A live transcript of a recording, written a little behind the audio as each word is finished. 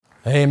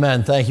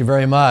Amen. Thank you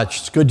very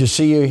much. It's good to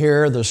see you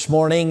here this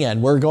morning,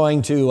 and we're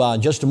going to,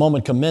 just a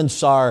moment,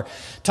 commence our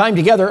time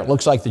together. It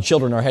looks like the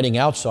children are heading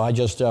out, so I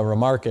just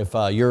remark if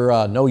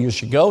you're know you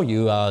should go,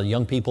 you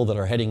young people that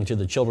are heading to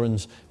the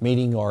children's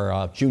meeting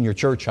or junior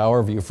church,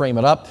 however you frame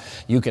it up,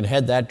 you can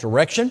head that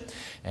direction.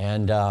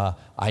 And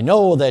I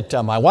know that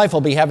my wife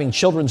will be having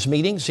children's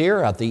meetings here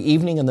at the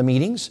evening in the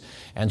meetings.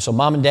 And so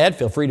Mom and Dad,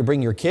 feel free to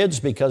bring your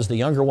kids because the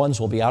younger ones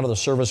will be out of the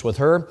service with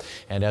her.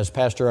 And as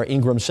Pastor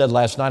Ingram said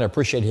last night, I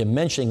appreciate him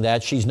mentioning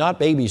that. She's not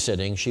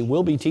babysitting. She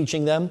will be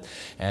teaching them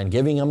and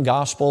giving them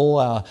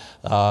gospel,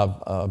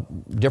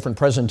 different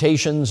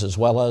presentations, as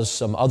well as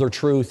some other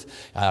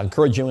truth,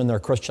 encouraging them in their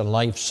Christian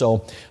life.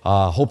 So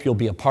hope you'll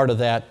be a part of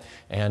that.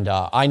 And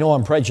I know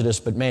I'm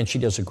prejudiced, but man, she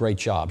does a great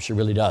job. She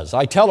really does.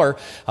 I tell her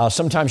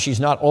sometimes she's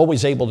not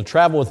always able to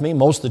travel with me.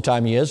 Most of the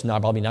time he is,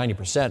 not probably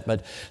 90%,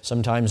 but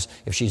sometimes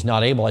if she's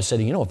not able, I said,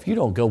 if you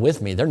don't go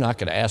with me, they're not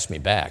going to ask me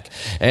back.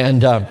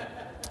 And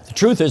the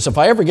truth is, if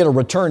I ever get a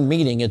return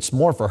meeting, it's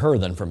more for her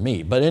than for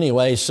me. But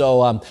anyway,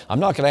 so I'm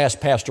not going to ask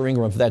Pastor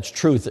Ingram if that's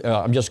truth.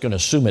 I'm just going to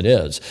assume it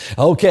is.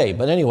 Okay,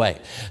 but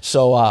anyway.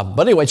 So,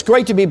 it's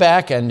great to be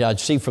back and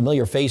see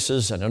familiar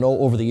faces. And I know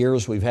over the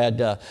years we've had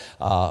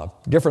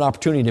different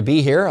opportunity to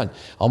be here, and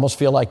almost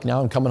feel like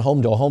now I'm coming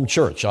home to a home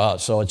church.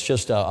 So it's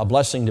just a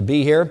blessing to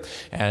be here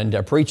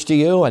and preach to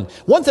you. And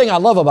one thing I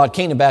love about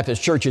Canaan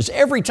Baptist Church is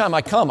every time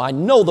I come, I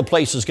know the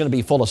place is going to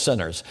be full of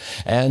sinners,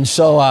 and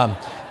so.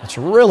 It's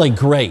really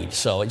great.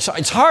 So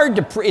it's hard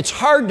to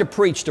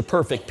preach to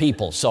perfect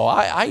people. So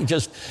I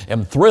just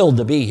am thrilled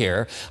to be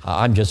here.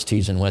 I'm just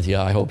teasing with you.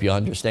 I hope you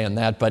understand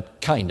that, but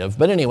kind of.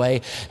 But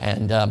anyway,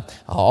 and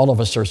all of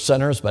us are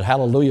sinners, but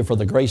hallelujah for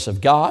the grace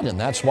of God, and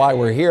that's why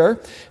we're here,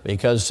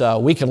 because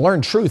we can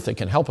learn truth that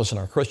can help us in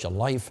our Christian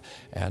life.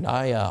 And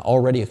I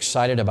already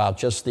excited about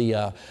just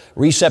the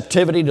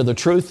receptivity to the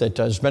truth that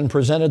has been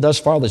presented thus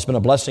far. That's been a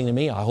blessing to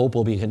me. I hope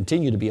will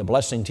continue to be a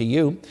blessing to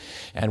you.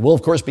 And we'll,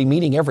 of course, be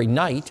meeting every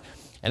night.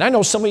 And I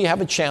know some of you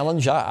have a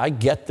challenge. I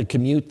get the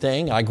commute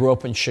thing. I grew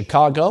up in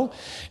Chicago,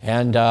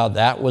 and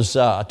that was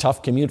a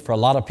tough commute for a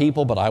lot of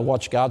people, but I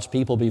watch God's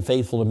people be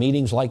faithful to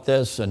meetings like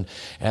this. And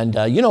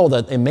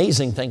the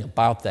amazing thing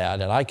about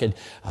that, and I could,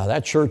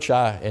 that church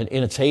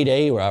in its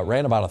heyday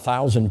ran about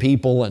 1,000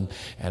 people, and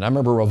I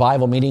remember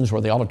revival meetings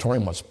where the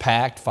auditorium was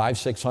packed,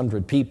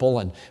 500-600 people,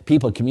 and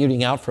people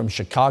commuting out from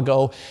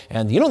Chicago.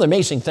 And the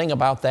amazing thing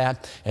about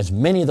that is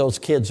many of those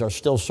kids are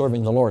still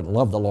serving the Lord and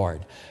love the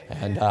Lord.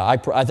 And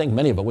I think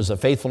many of it was the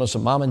faithfulness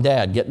of Mom and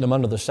Dad, getting them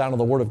under the sound of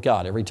the Word of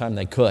God every time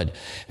they could.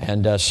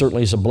 And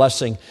certainly it's a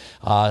blessing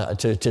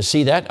to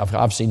see that. I've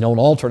obviously known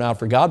all turn out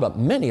for God, but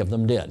many of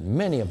them did.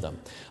 Many of them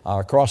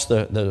across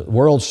the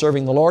world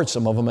serving the Lord,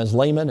 some of them as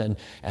laymen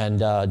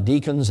and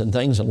deacons and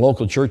things in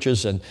local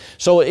churches. And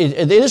so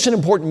it is an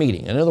important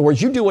meeting. In other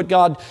words, you do what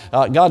God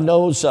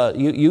knows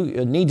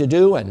you need to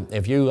do, and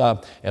if you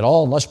at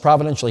all, unless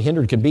providentially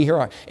hindered, can be here.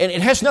 And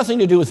it has nothing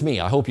to do with me.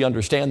 I hope you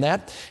understand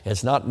that.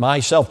 It's not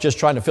myself just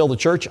trying to fill the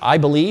church. I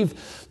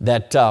believe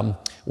that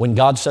when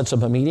God sets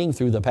up a meeting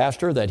through the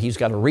pastor, that he's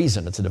got a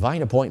reason. It's a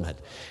divine appointment.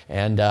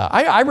 And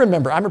I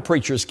remember, I'm a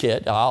preacher's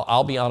kid,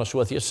 I'll be honest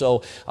with you.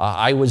 So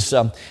I was,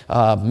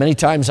 many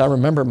times I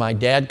remember my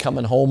dad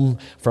coming home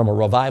from a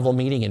revival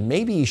meeting, and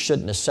maybe he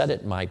shouldn't have said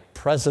it in my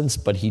presence,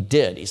 but he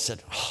did. He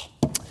said, "Oh,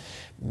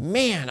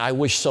 man, I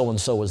wish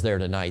so-and-so was there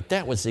tonight.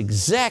 That was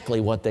exactly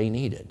what they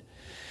needed."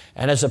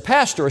 And as a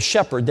pastor, a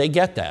shepherd, they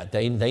get that.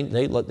 They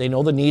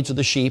know the needs of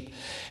the sheep.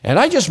 And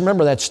I just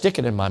remember that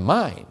sticking in my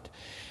mind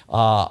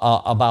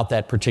about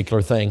that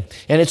particular thing.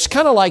 And it's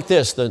kind of like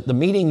this. The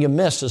meeting you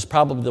miss is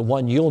probably the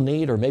one you'll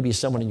need, or maybe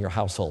someone in your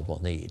household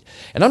will need.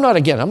 And I'm not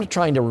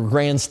trying to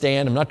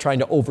grandstand. I'm not trying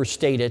to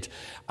overstate it.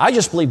 I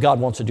just believe God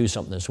wants to do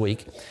something this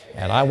week.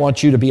 And I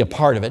want you to be a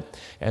part of it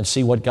and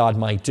see what God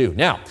might do.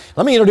 Now,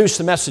 let me introduce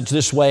the message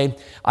this way.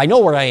 I know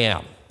where I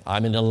am.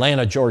 I'm in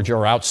Atlanta, Georgia,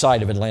 or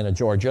outside of Atlanta,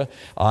 Georgia.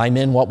 I'm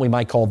in what we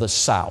might call the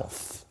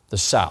South. The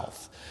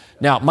South.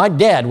 Now, my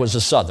dad was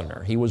a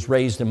Southerner. He was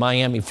raised in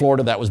Miami,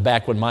 Florida. That was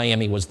back when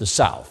Miami was the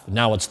South.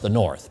 Now it's the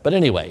North. But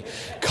anyway,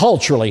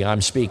 culturally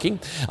I'm speaking.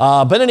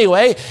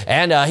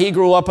 And he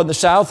grew up in the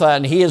South,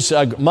 and his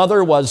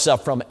mother was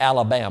from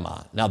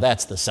Alabama. Now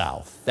that's the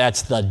South.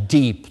 That's the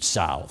deep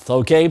South,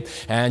 okay?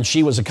 And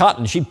she was a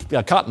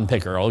cotton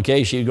picker,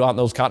 okay? She'd go out in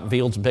those cotton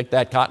fields and pick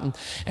that cotton.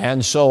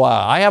 And so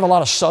I have a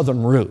lot of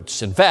Southern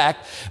roots. In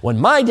fact, when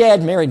my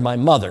dad married my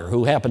mother,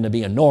 who happened to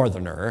be a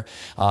Northerner,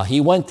 he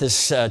went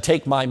to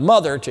take my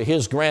mother to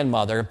his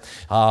grandmother,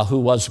 who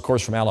was, of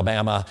course, from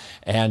Alabama.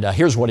 And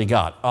here's what he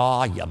got.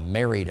 "Oh, you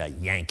married a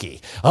Yankee."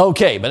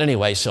 Okay, but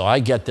anyway, so I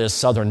get this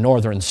Southern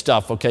Northern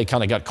stuff, okay?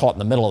 Kind of got caught in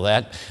the middle of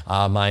that.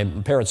 My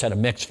parents had a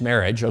mixed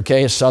marriage,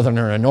 okay? A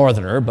Southerner and a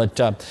Northerner.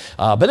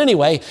 But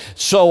anyway,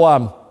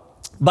 so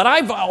But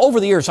over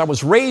the years, I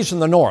was raised in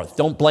the North.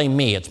 Don't blame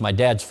me. It's my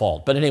dad's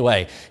fault. But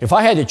anyway, if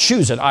I had to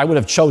choose it, I would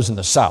have chosen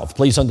the South.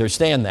 Please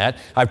understand that.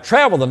 I've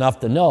traveled enough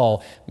to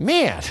know,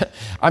 man,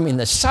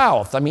 the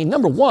South.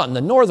 Number one,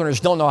 the Northerners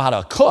don't know how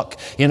to cook.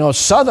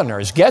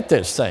 Southerners get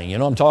this thing. You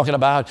know what I'm talking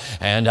about?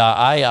 And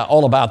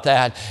all about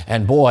that.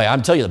 And boy,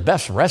 I'm telling you, the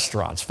best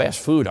restaurants, fast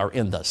food, are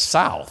in the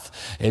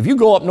South. If you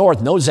go up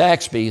north, no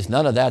Zaxby's,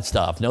 none of that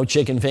stuff. No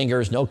chicken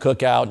fingers, no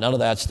cookout, none of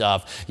that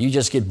stuff. You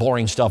just get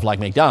boring stuff like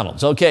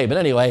McDonald's. Okay, but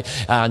anyway,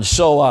 and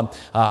so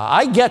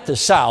I get the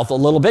South a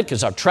little bit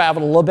because I've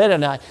traveled a little bit,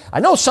 and I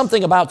know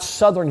something about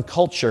Southern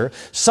culture.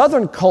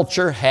 Southern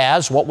culture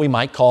has what we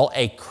might call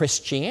a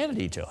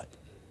Christianity to it.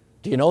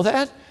 Do you know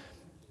that?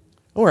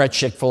 We were at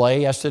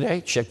Chick-fil-A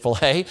yesterday,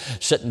 Chick-fil-A,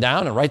 sitting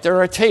down, and right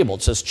there at a table,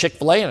 it says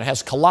Chick-fil-A, and it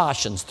has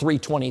Colossians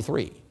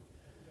 3:23.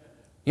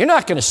 You're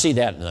not going to see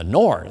that in the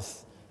North.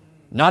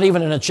 Not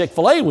even in a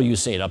Chick-fil-A will you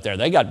see it up there.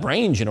 They got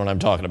brains, you know what I'm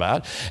talking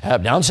about.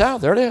 Down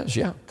south, there it is,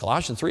 yeah,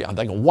 Colossians 3. I'm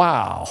thinking,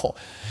 wow,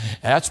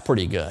 that's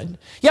pretty good.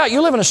 Yeah,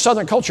 you live in a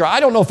Southern culture.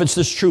 I don't know if it's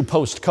this true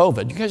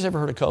post-COVID. You guys ever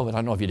heard of COVID? I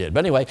don't know if you did.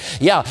 But anyway,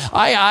 yeah,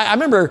 I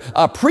remember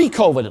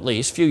pre-COVID at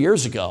least, a few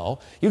years ago,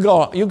 you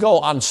go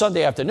on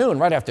Sunday afternoon,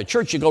 right after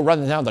church, you go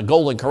running down the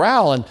Golden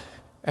Corral, and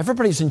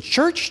everybody's in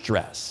church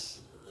dress.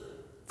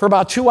 For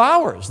about 2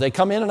 hours. They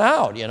come in and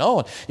out,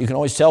 You can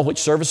always tell which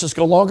services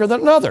go longer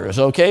than others,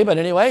 okay? But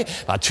anyway,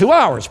 about 2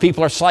 hours.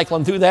 People are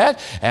cycling through that,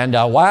 and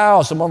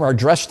wow, some of them are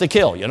dressed to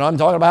kill. You know what I'm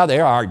talking about?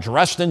 They are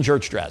dressed in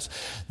church dress.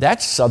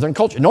 That's Southern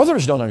culture.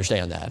 Northerners don't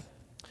understand that.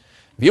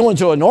 If you went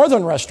to a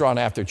Northern restaurant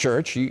after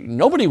church,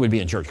 nobody would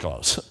be in church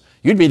clothes.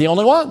 You'd be the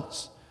only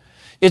ones.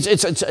 It's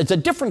a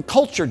different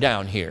culture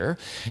down here,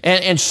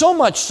 and so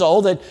much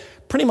so that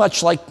pretty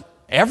much like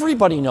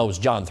everybody knows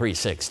John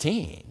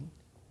 3:16.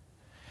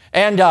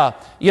 And,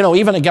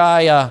 even a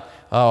guy,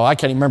 I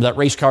can't even remember that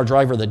race car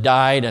driver that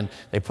died, and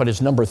they put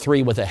his number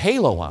 3 with a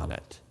halo on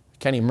it.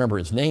 Can't even remember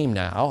his name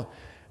now.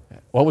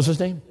 What was his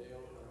name?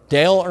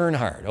 Dale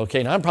Earnhardt.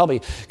 Okay, now I'm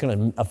probably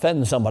going to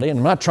offend somebody, and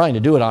I'm not trying to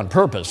do it on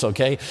purpose,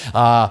 okay?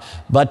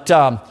 But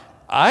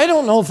I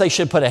don't know if they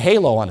should put a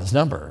halo on his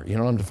number.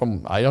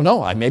 I don't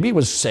know. Maybe he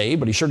was saved,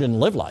 but he sure didn't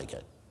live like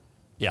it.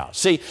 Yeah,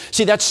 see,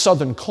 that's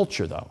Southern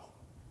culture, though.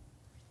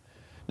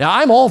 Now,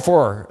 I'm all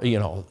for,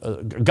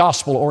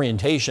 gospel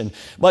orientation,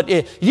 but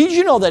did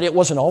you know that it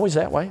wasn't always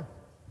that way?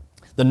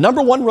 The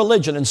number one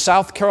religion in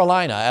South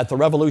Carolina at the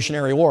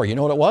Revolutionary War, you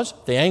know what it was?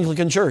 The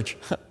Anglican Church.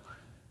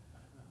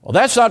 Well,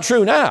 that's not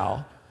true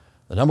now.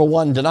 The number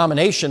one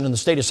denomination in the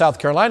state of South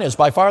Carolina is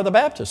by far the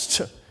Baptists,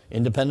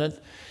 independent,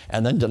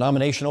 and then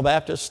denominational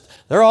Baptists.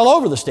 They're all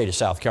over the state of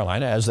South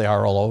Carolina, as they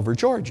are all over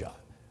Georgia.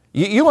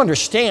 You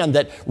understand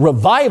that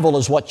revival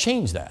is what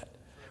changed that.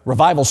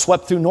 Revival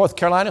swept through North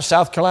Carolina,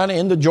 South Carolina,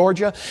 into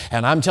Georgia,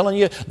 and I'm telling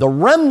you, the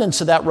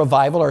remnants of that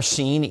revival are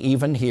seen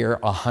even here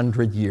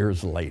 100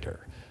 years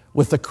later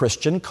with the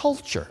Christian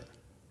culture.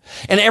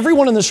 And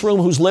everyone in this room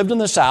who's lived in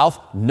the South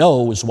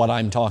knows what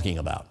I'm talking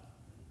about.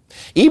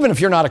 Even if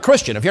you're not a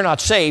Christian, if you're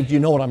not saved, you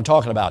know what I'm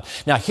talking about.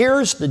 Now,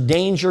 here's the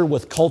danger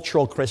with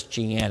cultural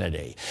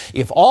Christianity.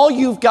 If all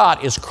you've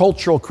got is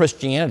cultural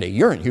Christianity,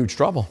 you're in huge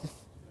trouble.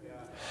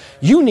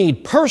 You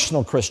need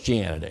personal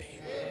Christianity.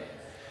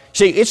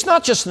 See, it's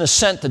not just an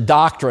assent to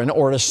doctrine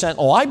or an assent,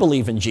 I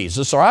believe in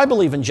Jesus, or I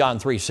believe in John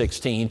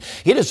 3:16.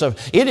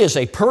 It is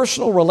a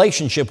personal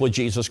relationship with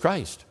Jesus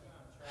Christ.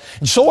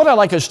 And so what I'd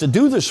like us to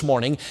do this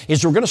morning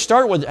is we're going to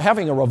start with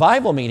having a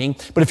revival meeting,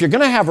 but if you're going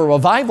to have a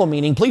revival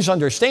meeting, please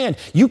understand,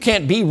 you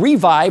can't be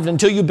revived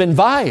until you've been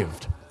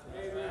vived.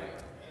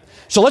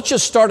 So let's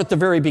just start at the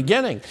very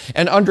beginning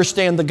and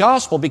understand the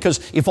gospel, because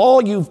if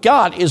all you've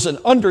got is an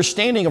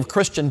understanding of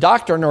Christian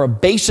doctrine or a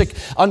basic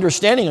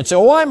understanding and say,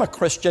 I'm a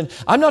Christian,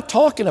 I'm not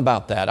talking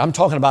about that. I'm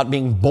talking about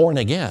being born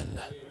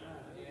again.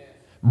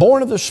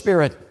 Born of the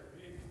Spirit.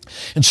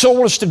 And so I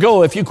want us to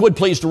go, if you could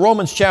please, to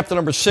Romans chapter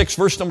number 6,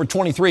 verse number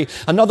 23,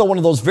 another one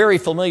of those very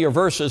familiar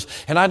verses.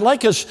 And I'd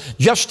like us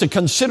just to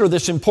consider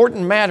this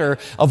important matter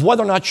of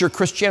whether or not your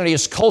Christianity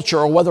is culture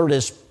or whether it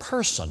is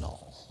personal.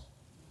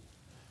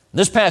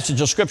 This passage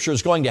of Scripture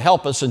is going to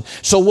help us, and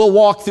so we'll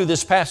walk through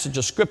this passage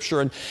of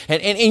Scripture.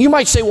 And you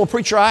might say, well,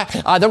 preacher,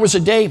 there was a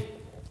day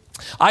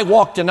I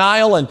walked an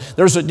aisle, and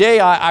there was a day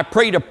I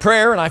prayed a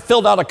prayer, and I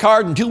filled out a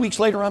card, and 2 weeks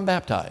later I'm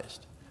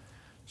baptized.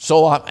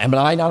 So am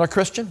I not a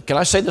Christian? Can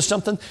I say this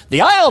something?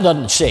 The aisle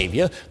doesn't save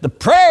you. The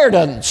prayer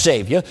doesn't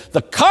save you.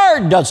 The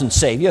card doesn't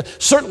save you.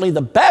 Certainly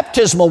the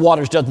baptismal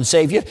waters doesn't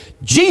save you.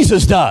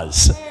 Jesus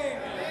does.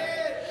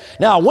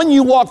 Now, when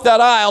you walked that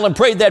aisle and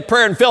prayed that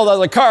prayer and filled out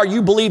the card,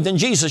 you believed in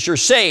Jesus, you're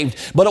saved.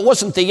 But it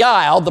wasn't the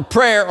aisle, the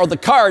prayer, or the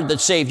card that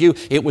saved you.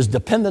 It was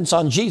dependence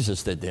on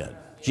Jesus that did.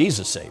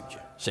 Jesus saved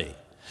you.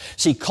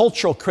 See,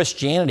 cultural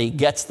Christianity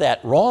gets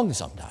that wrong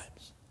sometimes.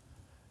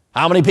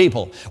 How many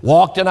people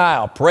walked an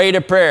aisle, prayed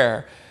a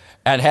prayer,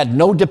 and had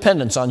no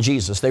dependence on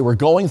Jesus? They were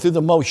going through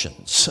the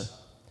motions.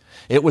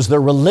 It was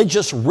their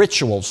religious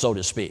ritual, so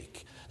to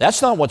speak.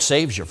 That's not what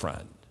saves you,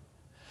 friend.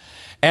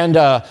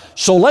 And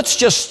so let's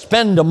just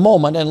spend a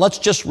moment and let's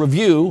just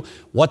review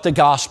what the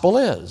gospel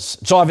is.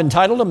 So I've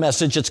entitled a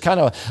message, it's kind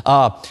of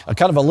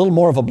a little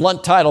more of a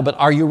blunt title, but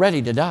are you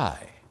ready to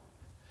die?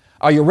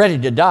 Are you ready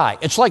to die?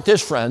 It's like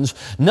this, friends.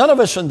 None of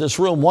us in this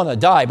room want to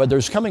die, but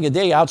there's coming a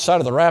day outside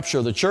of the rapture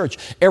of the church.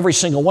 Every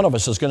single one of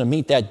us is going to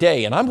meet that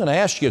day. And I'm going to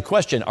ask you a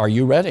question. Are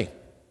you ready?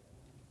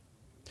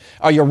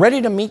 Are you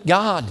ready to meet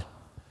God?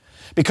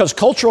 Because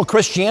cultural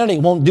Christianity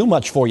won't do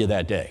much for you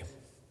that day.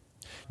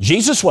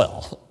 Jesus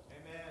will.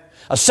 Amen.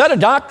 A set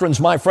of doctrines,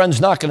 my friend's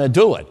not going to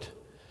do it.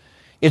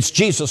 It's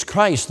Jesus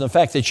Christ and the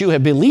fact that you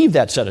have believed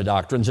that set of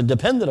doctrines and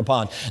depended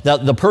upon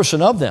the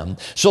person of them.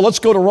 So let's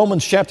go to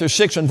Romans chapter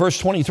 6 and verse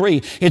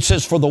 23. It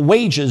says, for the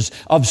wages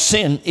of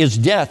sin is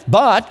death,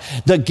 but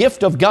the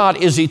gift of God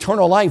is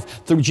eternal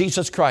life through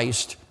Jesus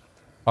Christ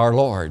our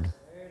Lord.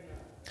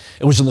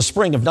 It was in the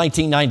spring of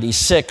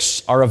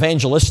 1996. Our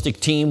evangelistic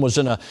team was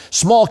in a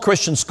small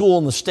Christian school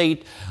in the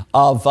state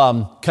of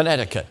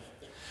Connecticut.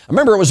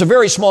 Remember, it was a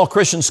very small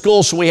Christian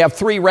school, so we have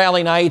 3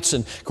 rally nights,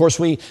 and of course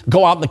we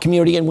go out in the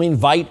community and we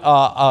invite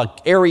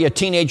area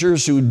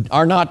teenagers who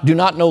do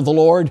not know the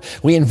Lord.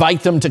 We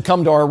invite them to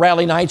come to our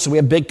rally nights, and we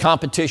have big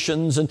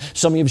competitions, and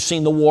some of you have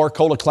seen the War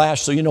Cola Clash,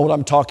 so you know what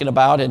I'm talking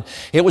about. And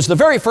it was the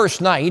very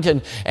first night,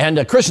 and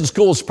a Christian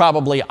school is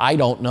probably, I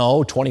don't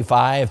know,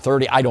 25,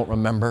 30, I don't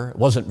remember. It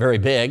wasn't very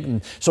big,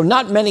 and so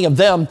not many of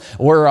them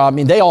were,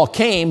 they all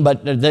came,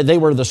 but they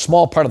were the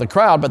small part of the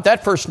crowd. But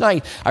that first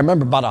night, I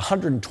remember about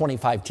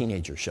 125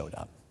 teenagers showed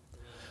up.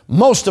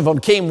 Most of them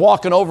came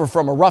walking over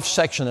from a rough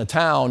section of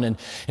town. And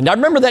I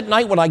remember that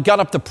night when I got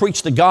up to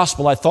preach the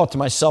gospel, I thought to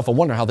myself, I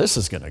wonder how this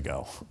is going to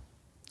go.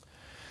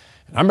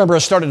 And I remember I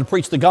started to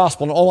preach the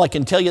gospel, and all I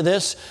can tell you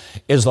this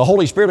is the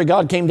Holy Spirit of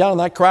God came down in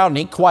that crowd, and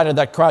He quieted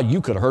that crowd.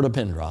 You could have heard a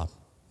pin drop.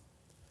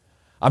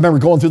 I remember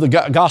going through the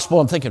gospel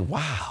and thinking,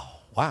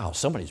 wow,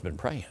 somebody's been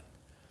praying.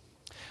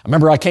 I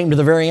remember I came to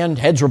the very end,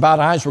 heads were bowed,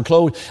 eyes were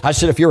closed. I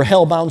said, if you're a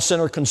hell-bound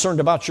sinner concerned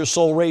about your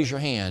soul, raise your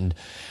hand.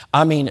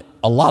 I mean,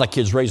 a lot of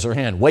kids raised their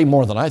hand, way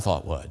more than I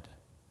thought would.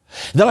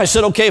 Then I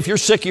said, okay, if you're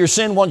sick of your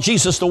sin, want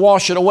Jesus to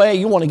wash it away,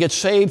 you want to get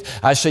saved,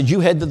 I said,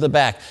 you head to the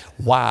back.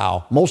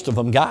 Wow, most of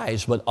them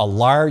guys, but a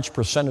large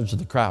percentage of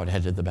the crowd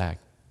headed to the back.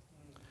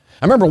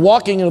 I remember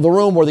walking into the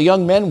room where the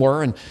young men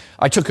were, and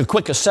I took a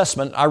quick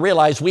assessment. I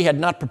realized we had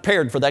not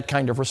prepared for that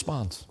kind of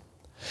response.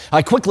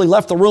 I quickly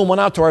left the room, went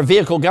out to our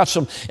vehicle, got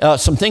some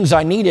things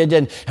I needed,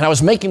 and I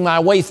was making my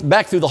way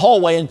back through the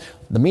hallway, and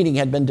the meeting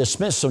had been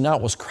dismissed, so now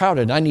it was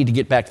crowded. I need to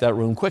get back to that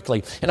room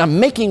quickly. And I'm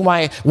making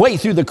my way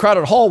through the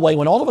crowded hallway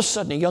when all of a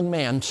sudden a young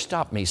man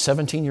stopped me,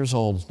 17 years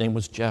old. His name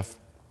was Jeff.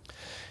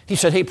 He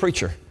said, hey,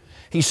 preacher.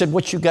 He said,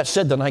 what you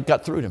said tonight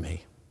got through to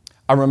me.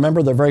 I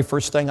remember the very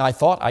first thing I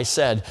thought. I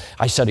said,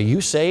 are you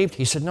saved?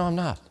 He said, no, I'm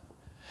not.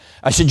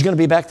 I said, you're going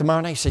to be back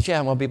tomorrow night? He said, yeah,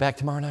 I'm going to be back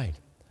tomorrow night.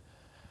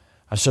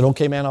 I said,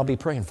 okay, man, I'll be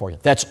praying for you.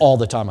 That's all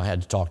the time I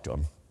had to talk to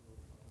him.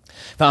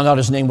 Found out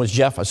his name was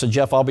Jeff. I said,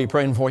 Jeff, I'll be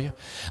praying for you.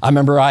 I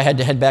remember I had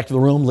to head back to the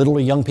room.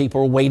 Literally, young people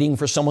were waiting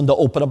for someone to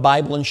open a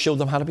Bible and show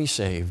them how to be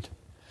saved.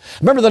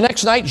 Remember the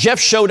next night, Jeff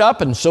showed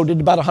up, and so did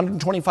about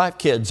 125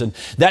 kids. And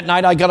that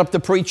night I got up to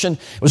preach, and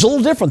it was a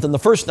little different than the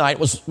first night. It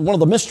was one of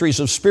the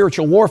mysteries of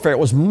spiritual warfare. It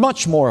was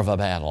much more of a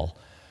battle.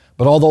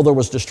 But although there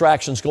was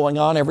distractions going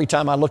on, every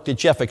time I looked at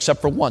Jeff,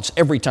 except for once,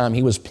 every time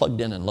he was plugged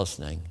in and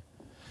listening.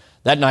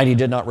 That night he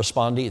did not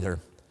respond either.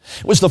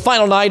 It was the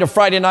final night of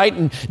Friday night,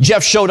 and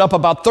Jeff showed up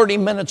about 30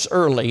 minutes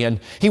early, and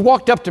he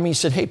walked up to me and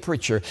said, hey,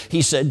 preacher,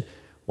 he said,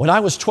 when I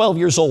was 12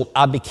 years old,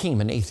 I became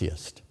an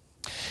atheist.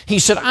 He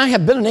said, I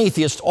have been an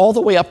atheist all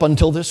the way up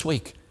until this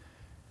week.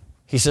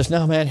 He says,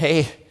 no, man,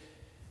 hey,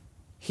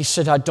 he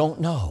said, I don't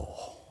know.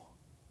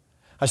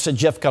 I said,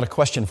 Jeff, got a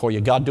question for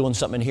you. God doing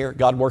something in here?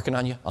 God working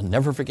on you? I'll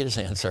never forget his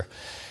answer.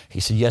 He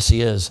said, yes,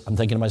 he is. I'm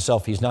thinking to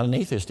myself, he's not an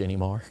atheist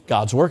anymore.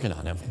 God's working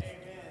on him.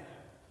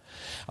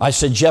 I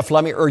said, Jeff,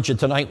 let me urge you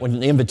tonight when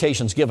the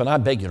invitation's given, I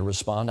beg you to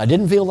respond. I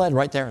didn't feel led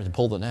right there to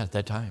pull the net at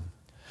that time.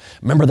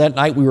 Remember that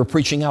night we were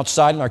preaching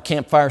outside in our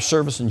campfire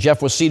service, and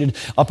Jeff was seated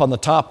up on the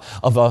top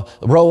of a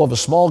row of a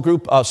small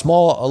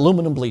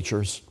aluminum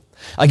bleachers.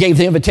 I gave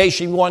the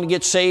invitation, you want to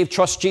get saved,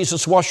 trust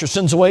Jesus, wash your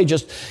sins away,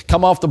 just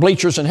come off the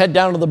bleachers and head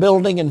down to the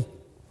building. And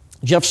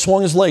Jeff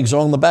swung his legs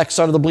along the back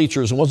side of the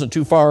bleachers. It wasn't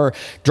too far,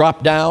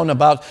 dropped down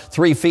about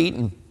 3 feet,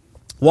 and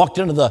walked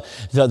into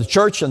the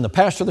church, and the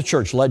pastor of the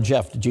church led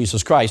Jeff to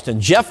Jesus Christ. And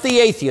Jeff the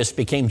atheist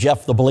became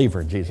Jeff the believer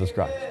in Jesus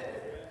Christ.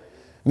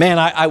 Man,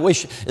 I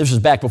wish, this was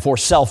back before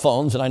cell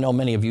phones, and I know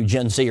many of you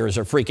Gen Zers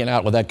are freaking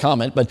out with that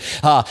comment, but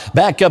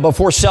back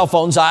before cell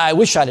phones, I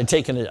wish I'd have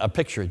taken a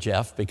picture of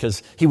Jeff,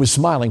 because he was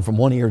smiling from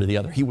one ear to the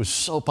other. He was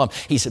so pumped.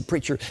 He said,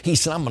 preacher, he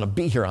said, I'm going to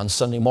be here on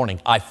Sunday morning.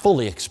 I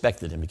fully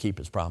expected him to keep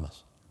his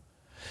promise.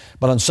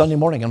 But on Sunday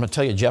morning, I'm going to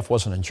tell you, Jeff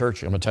wasn't in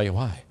church. I'm going to tell you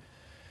why.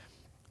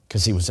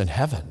 Because he was in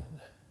heaven.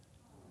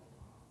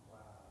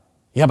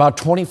 Yeah, about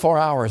 24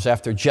 hours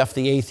after Jeff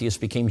the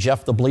atheist became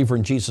Jeff the believer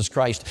in Jesus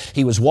Christ,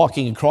 he was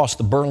walking across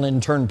the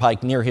Berlin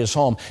Turnpike near his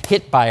home,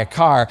 hit by a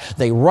car.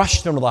 They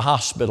rushed him to the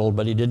hospital,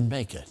 but he didn't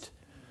make it.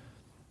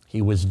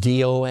 He was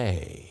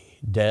DOA,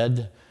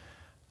 dead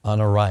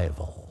on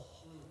arrival.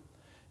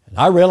 And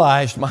I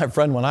realized, my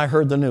friend, when I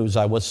heard the news,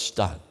 I was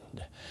stunned.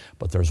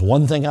 But there's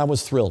one thing I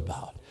was thrilled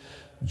about.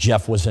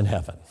 Jeff was in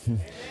heaven.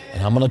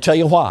 And I'm going to tell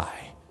you why.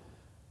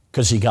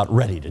 Because he got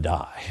ready to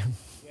die.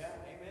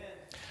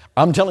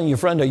 I'm telling you,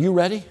 friend, are you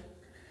ready? You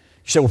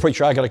say, well,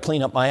 preacher, I got to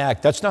clean up my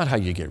act. That's not how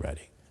you get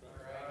ready.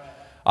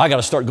 I got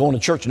to start going to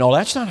church. No,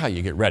 that's not how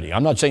you get ready.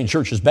 I'm not saying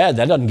church is bad.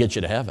 That doesn't get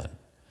you to heaven.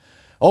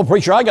 Oh,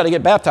 preacher, I got to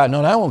get baptized.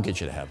 No, that won't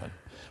get you to heaven.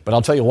 But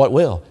I'll tell you what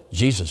will.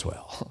 Jesus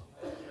will.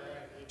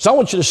 So I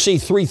want you to see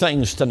three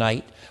things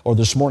tonight, or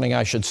this morning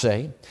I should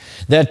say,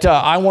 that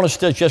I want us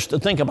to just to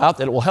think about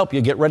that will help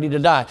you get ready to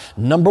die.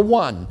 Number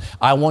one,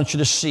 I want you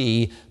to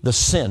see the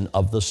sin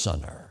of the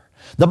sinner.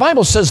 The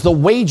Bible says the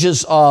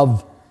wages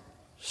of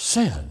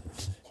sin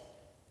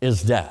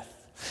is death.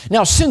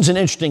 Now, sin's an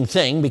interesting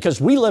thing because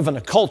we live in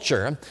a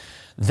culture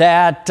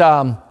that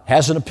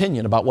has an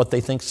opinion about what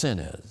they think sin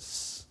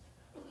is.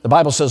 The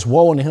Bible says,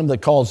 woe unto him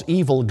that calls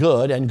evil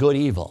good and good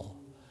evil.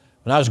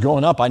 When I was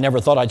growing up, I never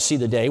thought I'd see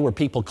the day where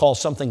people call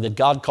something that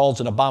God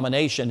calls an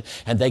abomination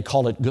and they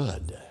call it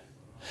good.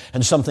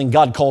 And something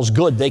God calls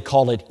good, they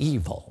call it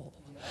evil.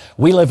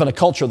 We live in a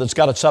culture that's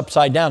got us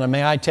upside down. And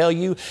may I tell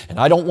you, and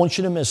I don't want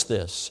you to miss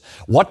this,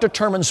 what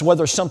determines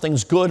whether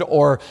something's good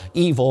or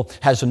evil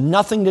has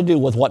nothing to do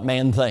with what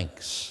man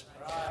thinks.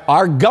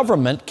 Our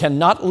government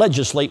cannot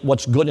legislate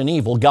what's good and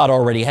evil. God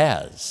already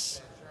has.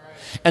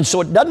 And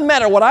so it doesn't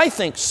matter what I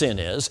think sin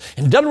is,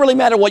 and it doesn't really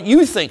matter what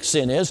you think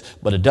sin is,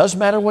 but it does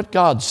matter what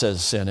God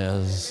says sin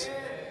is.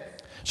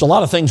 So a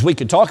lot of things we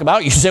could talk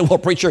about. You say, well,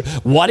 preacher,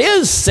 what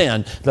is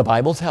sin? The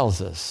Bible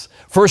tells us.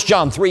 1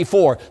 John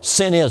 3:4,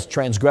 sin is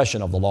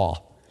transgression of the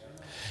law.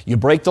 You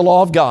break the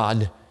law of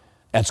God,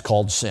 that's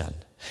called sin.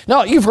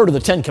 Now, you've heard of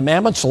the 10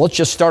 Commandments, so let's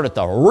just start at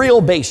the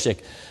real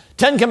basic.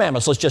 10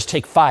 Commandments, let's just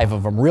take 5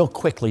 of them real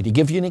quickly to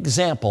give you an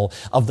example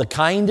of the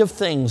kind of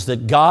things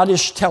that God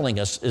is telling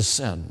us is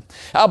sin.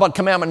 How about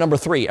commandment number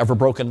 3? Ever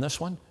broken this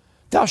one?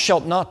 Thou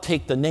shalt not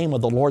take the name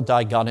of the Lord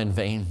thy God in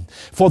vain,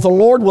 for the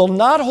Lord will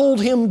not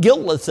hold him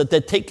guiltless that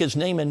they take his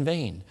name in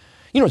vain.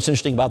 You know what's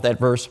interesting about that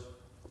verse?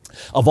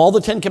 Of all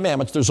the 10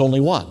 Commandments, there's only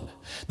one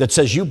that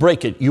says you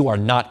break it, you are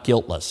not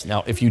guiltless.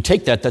 Now, if you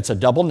take that, that's a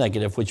double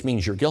negative, which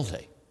means you're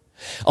guilty.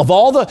 Of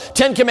all the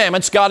 10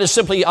 Commandments, God is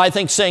simply, I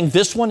think, saying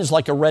this one is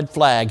like a red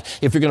flag.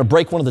 If you're going to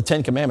break one of the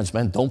 10 Commandments,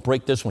 man, don't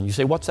break this one. You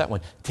say, what's that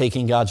one?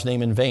 Taking God's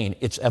name in vain.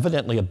 It's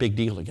evidently a big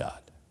deal to God.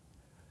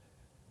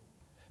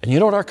 And you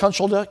know what our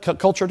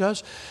culture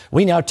does?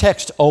 We now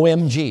text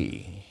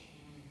OMG.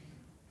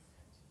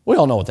 We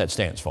all know what that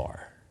stands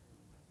for.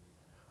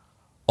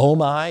 Oh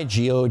my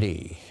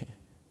G-O-D.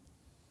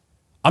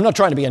 I'm not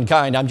trying to be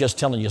unkind. I'm just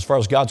telling you, as far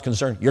as God's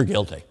concerned, you're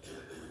guilty.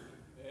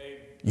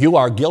 You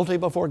are guilty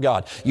before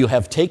God. You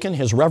have taken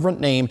his reverent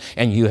name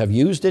and you have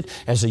used it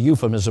as a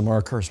euphemism or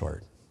a curse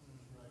word.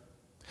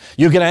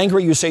 You get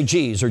angry, you say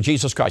Jesus or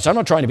Jesus Christ. I'm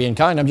not trying to be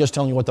unkind. I'm just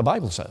telling you what the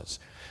Bible says.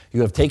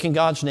 You have taken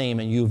God's name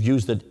and you've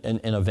used it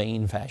in a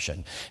vain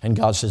fashion. And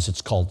God says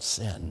it's called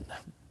sin.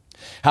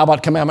 How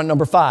about commandment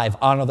number 5?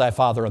 Honor thy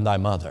father and thy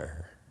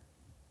mother.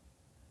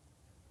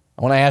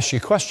 I want to ask you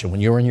a question. When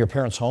you were in your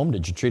parents' home,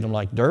 did you treat them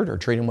like dirt or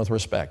treat them with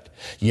respect?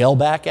 Yell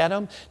back at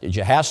them? Did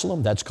you hassle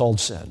them? That's called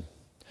sin.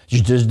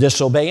 Did you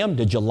disobey them?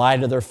 Did you lie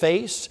to their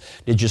face?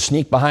 Did you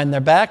sneak behind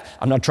their back?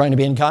 I'm not trying to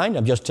be unkind.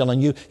 I'm just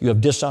telling you, you have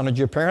dishonored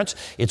your parents.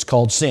 It's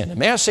called sin. And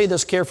may I say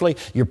this carefully?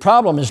 Your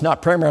problem is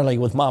not primarily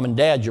with mom and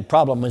dad. Your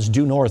problem is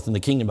due north in the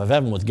kingdom of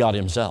heaven with God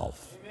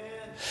himself. Amen.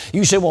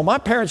 You say, well, my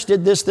parents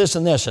did this, this,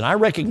 and this, and I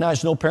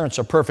recognize no parents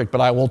are perfect, but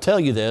I will tell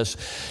you this,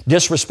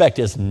 disrespect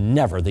is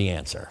never the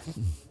answer.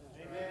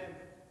 Amen.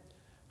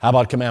 How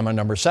about commandment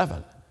number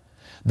 7?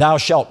 Thou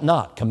shalt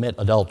not commit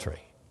adultery.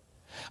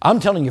 I'm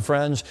telling you,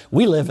 friends,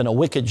 we live in a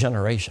wicked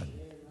generation.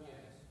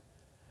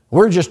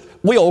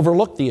 We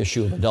overlook the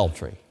issue of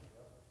adultery.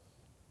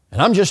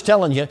 And I'm just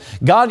telling you,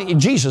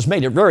 Jesus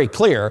made it very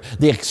clear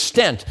the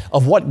extent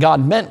of what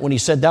God meant when he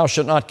said, thou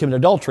shalt not commit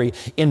adultery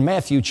in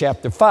Matthew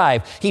chapter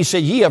 5. He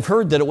said, ye have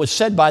heard that it was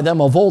said by them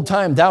of old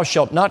time, thou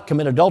shalt not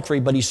commit adultery.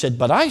 But he said,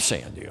 but I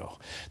say unto you,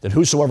 that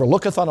whosoever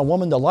looketh on a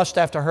woman to lust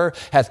after her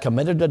hath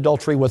committed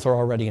adultery with her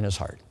already in his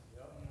heart.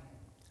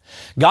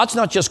 God's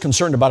not just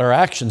concerned about our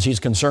actions. He's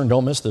concerned,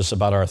 don't miss this,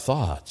 about our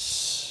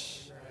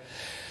thoughts.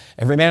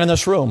 Every man in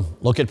this room,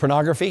 look at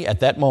pornography.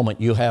 At that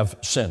moment, you have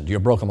sinned.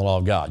 You've broken the law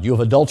of God. You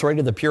have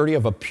adulterated the purity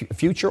of a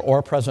future or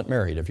a present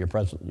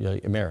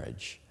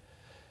marriage.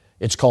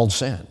 It's called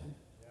sin.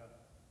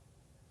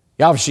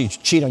 You obviously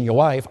cheat on your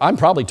wife. I'm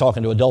probably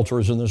talking to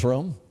adulterers in this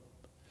room.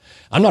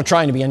 I'm not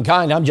trying to be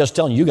unkind. I'm just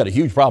telling you, you got a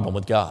huge problem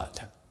with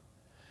God.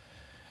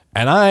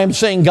 And I'm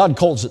saying God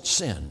calls it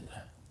sin.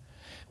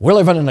 We're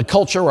living in a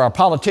culture where our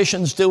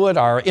politicians do it,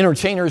 our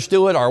entertainers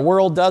do it, our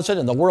world does it,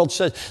 and the world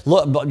says,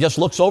 just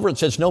looks over and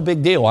says, no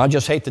big deal. I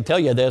just hate to tell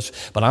you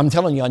this, but I'm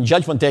telling you, on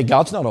Judgment Day,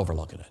 God's not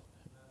overlooking it.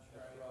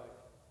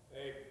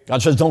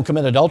 God says, don't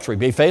commit adultery.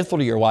 Be faithful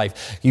to your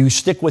wife. You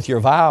stick with your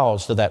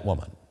vows to that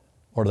woman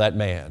or to that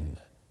man.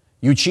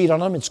 You cheat on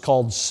them, it's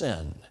called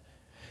sin.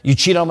 You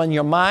cheat on them in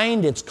your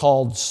mind, it's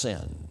called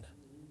sin.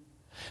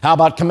 How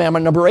about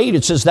commandment number 8?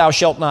 It says, thou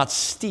shalt not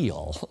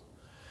steal.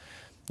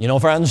 You know,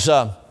 friends,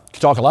 we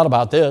talk a lot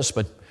about this,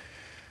 but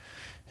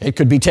it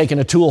could be taking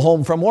a tool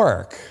home from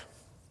work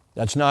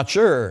that's not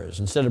yours.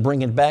 Instead of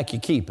bringing it back, you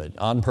keep it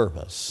on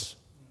purpose.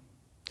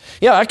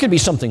 Yeah, that could be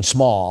something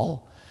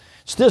small.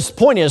 So this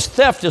point is,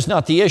 theft is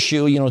not the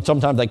issue. You know,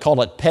 sometimes they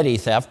call it petty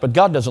theft, but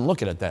God doesn't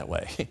look at it that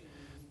way.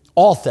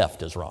 All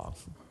theft is wrong.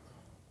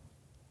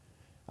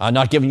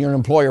 Not giving your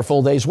employer a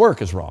full day's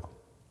work is wrong.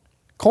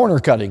 Corner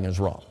cutting is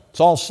wrong. It's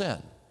all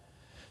sin.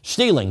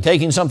 Stealing,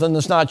 taking something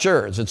that's not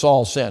yours, it's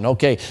all sin.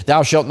 Okay,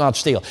 thou shalt not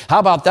steal. How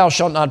about thou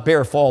shalt not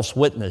bear false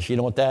witness? You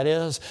know what that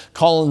is?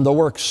 Calling the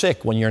work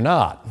sick when you're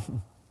not.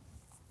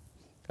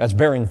 That's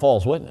bearing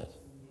false witness.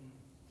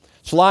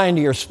 It's lying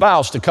to your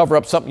spouse to cover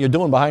up something you're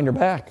doing behind her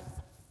back.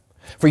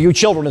 For you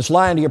children, it's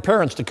lying to your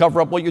parents to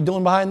cover up what you're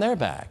doing behind their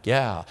back.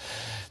 Yeah.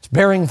 It's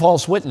bearing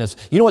false witness.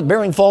 You know what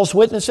bearing false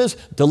witness is?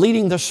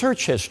 Deleting the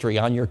search history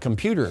on your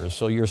computer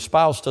so your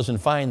spouse doesn't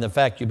find the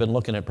fact you've been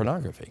looking at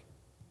pornography.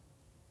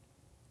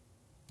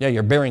 Yeah,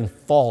 you're bearing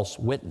false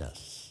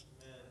witness.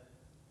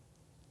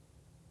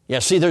 Yeah,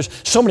 see, there's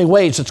so many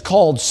ways it's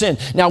called sin.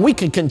 Now, we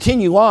can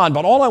continue on,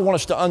 but all I want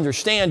us to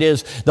understand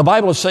is the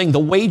Bible is saying the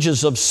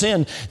wages of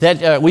sin,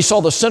 that we saw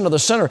the sin of the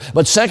sinner,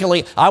 but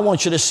secondly, I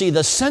want you to see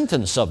the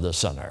sentence of the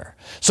sinner.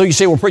 So you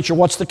say, well, preacher,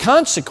 what's the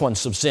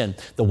consequence of sin?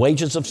 The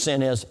wages of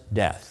sin is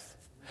death.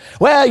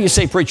 Well, you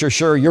say, preacher,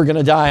 sure, you're going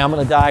to die, I'm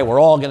going to die,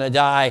 we're all going to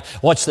die.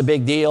 What's the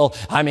big deal?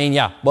 I mean,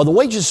 yeah. Well, the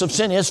wages of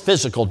sin is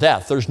physical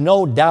death. There's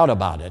no doubt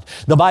about it.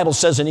 The Bible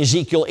says in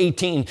Ezekiel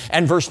 18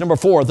 and verse number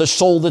 4, the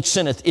soul that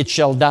sinneth, it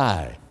shall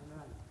die.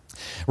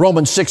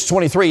 Romans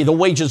 6:23, the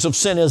wages of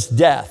sin is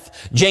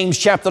death. James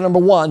chapter number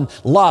 1,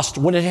 lust,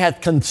 when it hath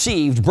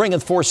conceived,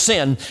 bringeth forth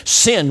sin.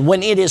 Sin,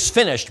 when it is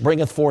finished,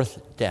 bringeth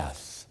forth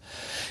death.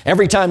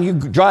 Every time you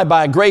drive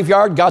by a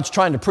graveyard, God's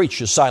trying to preach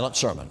you a silent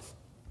sermon.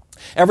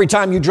 Every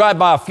time you drive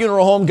by a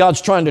funeral home,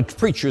 God's trying to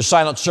preach you a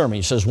silent sermon.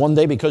 He says, one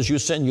day because you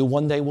sin, you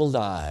one day will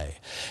die.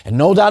 And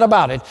no doubt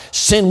about it,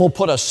 sin will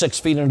put us 6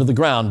 feet into the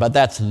ground, but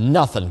that's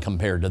nothing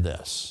compared to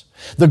this.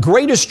 The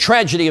greatest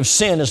tragedy of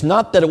sin is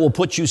not that it will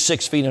put you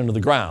 6 feet into the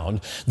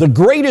ground. The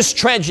greatest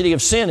tragedy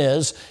of sin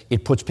is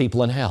it puts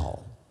people in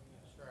hell.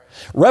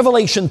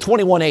 Revelation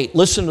 21:8,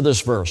 listen to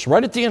this verse,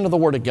 right at the end of the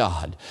Word of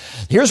God.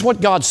 Here's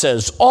what God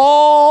says,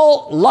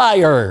 all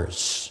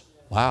liars.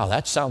 Wow,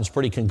 that sounds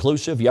pretty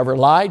conclusive. You ever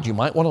lied? You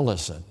might want to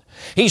listen.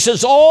 He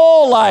says,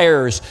 all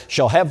liars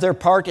shall have their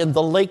part in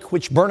the lake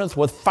which burneth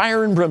with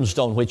fire and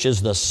brimstone, which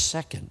is the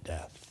second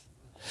death.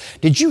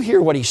 Did you hear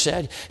what he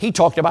said? He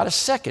talked about a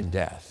second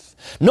death.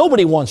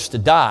 Nobody wants to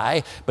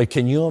die, but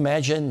can you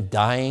imagine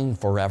dying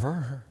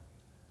forever?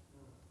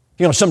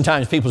 You know,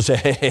 sometimes people say,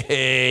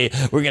 hey,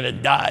 we're going to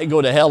die,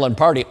 go to hell and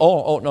party.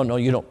 Oh, no,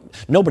 you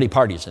don't. Nobody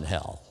parties in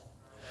hell.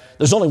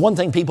 There's only one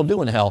thing people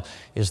do in hell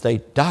is they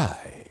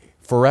die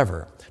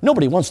forever.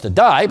 Nobody wants to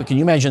die, but can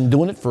you imagine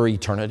doing it for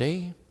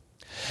eternity?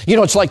 You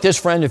know, it's like this,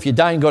 friend. If you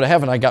die and go to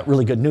heaven, I got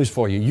really good news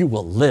for you. You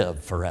will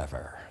live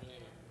forever.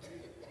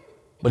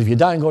 But if you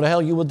die and go to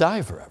hell, you will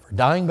die forever.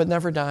 Dying but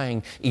never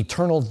dying.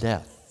 Eternal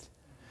death.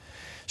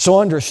 So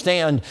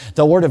understand,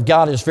 the Word of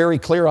God is very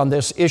clear on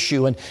this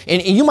issue. And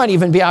you might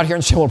even be out here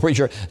and say, well,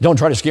 preacher, don't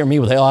try to scare me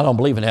with hell. I don't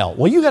believe in hell.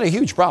 Well, you got a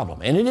huge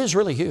problem. And it is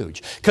really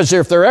huge. Because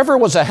if there ever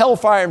was a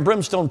hellfire and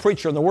brimstone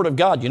preacher in the Word of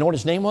God, you know what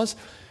his name was?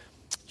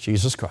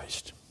 Jesus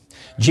Christ.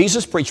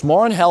 Jesus preached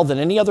more on hell than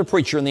any other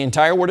preacher in the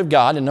entire Word of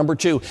God. And number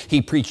 2,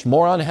 he preached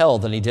more on hell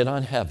than he did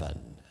on heaven.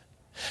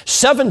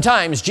 7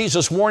 times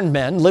Jesus warned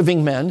men,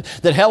 living men,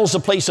 that hell's a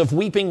place of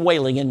weeping,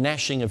 wailing, and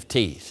gnashing of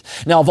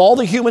teeth. Now, of all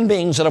the human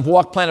beings that have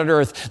walked planet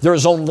Earth, there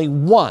is only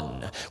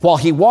one, while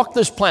he walked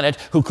this planet,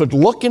 who could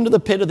look into the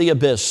pit of the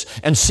abyss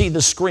and see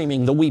the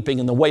screaming, the weeping,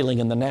 and the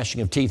wailing, and the gnashing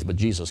of teeth, but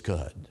Jesus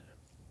could,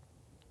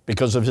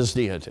 because of his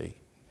deity.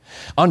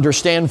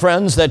 Understand,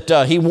 friends,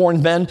 that he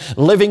warned men,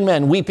 living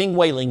men, weeping,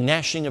 wailing,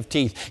 gnashing of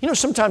teeth. You know,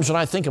 sometimes when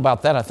I think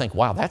about that, I think,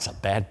 wow, that's a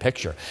bad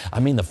picture. I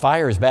mean, the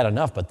fire is bad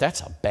enough, but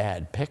that's a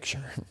bad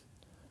picture.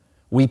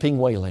 Weeping,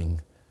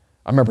 wailing.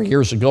 I remember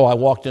years ago, I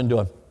walked into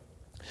a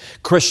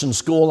Christian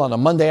school on a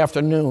Monday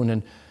afternoon,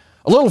 and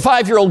a little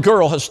 5-year-old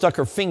girl had stuck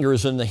her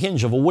fingers in the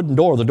hinge of a wooden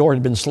door. The door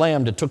had been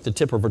slammed. It took the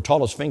tip of her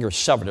tallest finger,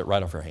 severed it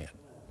right off her hand.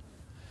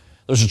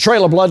 There's a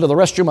trail of blood to the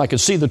restroom. I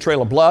could see the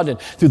trail of blood, and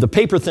through the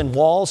paper-thin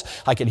walls,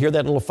 I could hear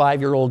that little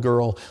 5-year-old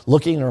girl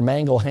looking at her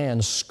mangled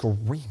hands,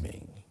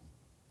 screaming.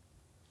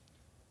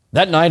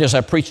 That night, as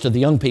I preached to the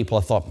young people,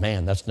 I thought,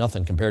 man, that's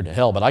nothing compared to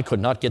hell. But I could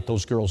not get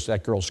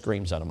that girl's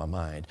screams out of my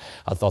mind.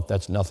 I thought,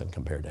 that's nothing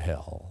compared to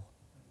hell.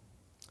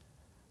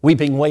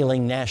 Weeping,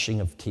 wailing, gnashing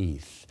of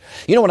teeth.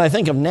 You know, when I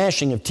think of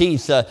gnashing of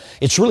teeth,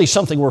 it's really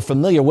something we're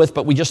familiar with,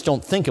 but we just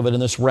don't think of it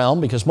in this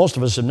realm because most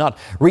of us have not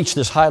reached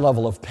this high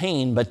level of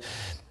pain. But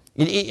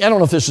I don't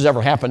know if this has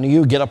ever happened to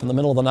you. Get up in the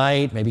middle of the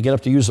night, maybe get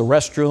up to use the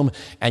restroom,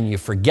 and you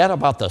forget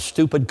about the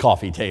stupid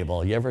coffee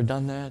table. You ever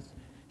done that?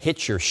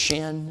 Hit your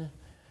shin.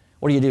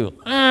 What do you do?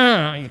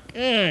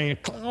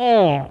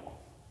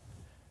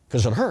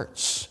 Because it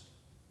hurts.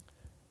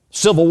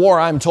 Civil War,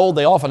 I'm told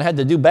they often had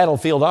to do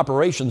battlefield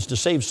operations to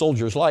save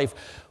soldiers' life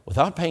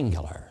without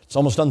painkiller. It's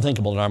almost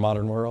unthinkable in our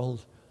modern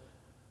world.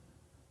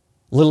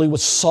 Literally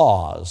with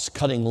saws,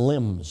 cutting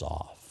limbs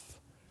off.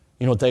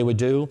 You know what they would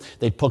do?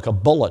 They'd put a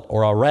bullet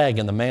or a rag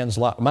in the man's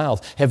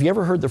mouth. Have you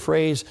ever heard the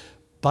phrase,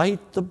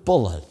 bite the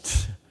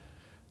bullet?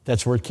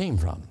 That's where it came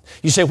from.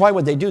 You say, why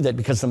would they do that?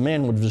 Because the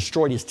man would have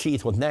destroyed his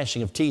teeth with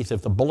gnashing of teeth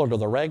if the bullet or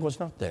the rag was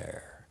not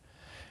there.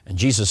 And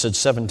Jesus said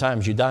 7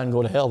 times, you die and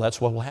go to hell, that's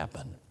what will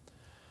happen.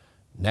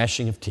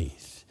 Gnashing of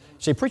teeth. You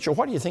say, preacher,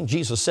 why do you think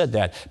Jesus said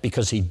that?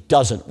 Because he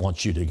doesn't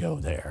want you to go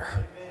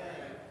there.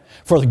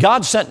 For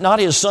God sent not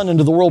his Son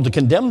into the world to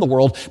condemn the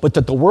world, but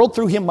that the world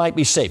through him might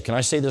be saved. Can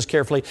I say this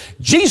carefully?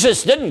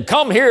 Jesus didn't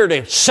come here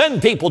to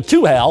send people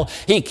to hell.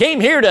 He came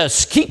here to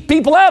keep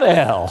people out of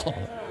hell.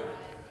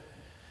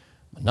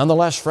 But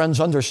nonetheless,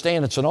 friends,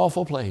 understand it's an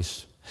awful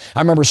place.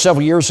 I remember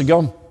several years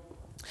ago,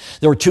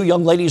 there were 2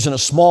 young ladies in a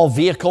small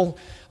vehicle.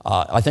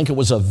 I think it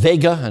was a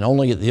Vega, and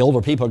only the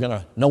older people are going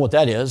to know what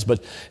that is,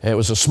 but it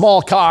was a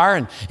small car,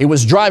 and it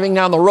was driving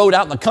down the road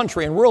out in the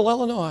country in rural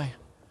Illinois.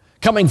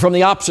 Coming from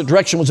the opposite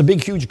direction was a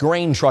big, huge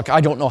grain truck.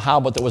 I don't know how,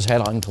 but there was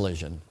head-on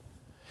collision.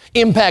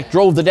 Impact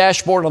drove the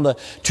dashboard on the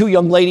 2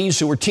 young ladies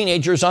who were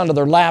teenagers onto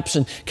their laps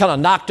and kind of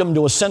knocked them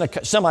to a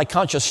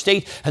semi-conscious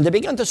state, and they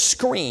began to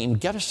scream,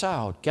 get us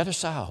out, get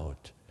us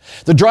out.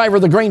 The driver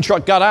of the grain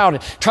truck got out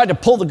and tried to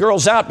pull the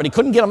girls out, but he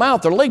couldn't get them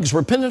out. Their legs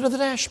were pinned to the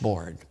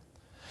dashboard.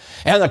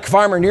 And the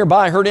farmer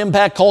nearby heard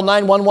impact, called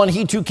 911.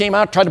 He too came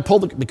out, tried to pull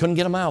they couldn't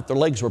get them out. Their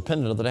legs were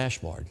pinned to the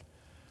dashboard.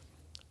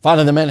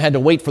 Finally, the men had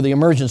to wait for the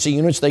emergency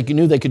units. They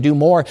knew they could do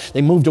more.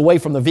 They moved away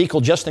from the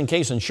vehicle just in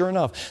case, and sure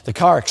enough, the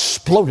car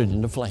exploded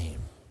into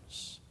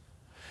flames.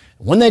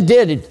 When they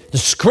did, the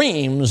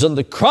screams and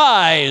the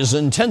cries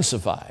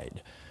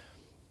intensified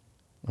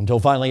until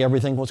finally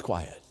everything was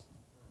quiet.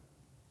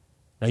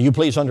 Now, you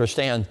please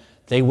understand,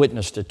 they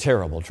witnessed a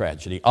terrible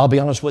tragedy. I'll be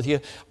honest with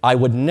you, I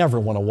would never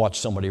want to watch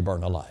somebody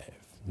burn alive.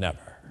 Never.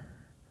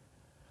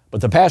 But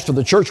the pastor of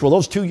the church where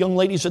those 2 young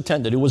ladies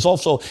attended, who was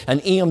also an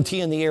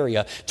EMT in the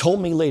area,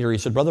 told me later, he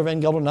said, Brother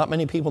Van Gelderen, not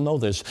many people know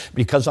this.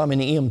 Because I'm an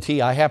EMT,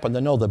 I happen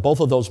to know that both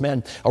of those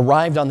men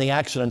arrived on the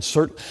accident,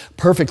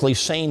 perfectly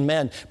sane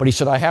men. But he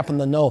said, I happen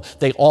to know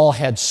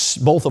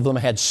both of them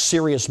had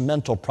serious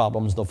mental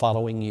problems the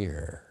following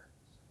year,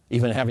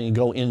 even having to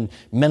go in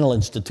mental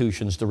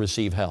institutions to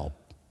receive help.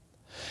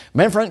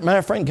 My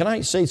friend, can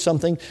I say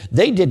something?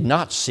 They did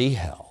not see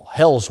hell.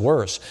 Hell's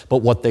worse.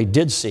 But what they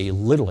did see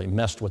literally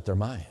messed with their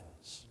minds.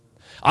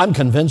 I'm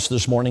convinced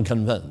this morning,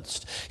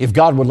 if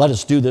God would let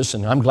us do this,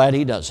 and I'm glad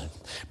he doesn't,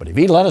 but if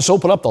he'd let us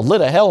open up the lid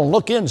of hell and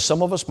look in,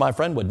 some of us, my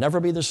friend, would never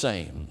be the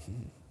same.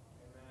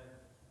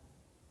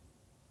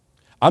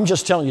 I'm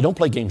just telling you, don't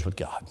play games with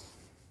God.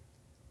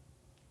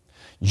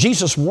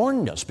 Jesus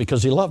warned us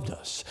because he loved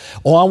us.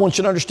 Oh, I want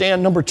you to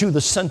understand, number 2,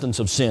 the sentence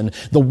of sin.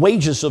 The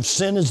wages of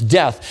sin is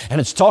death.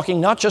 And it's talking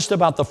not just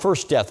about the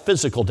first death,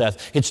 physical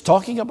death. It's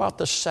talking about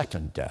the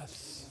second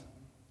death.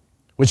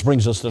 Which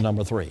brings us to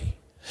number 3.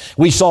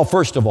 We saw,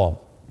 first of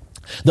all,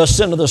 the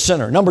sin of the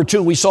sinner. Number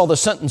 2, we saw the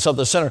sentence of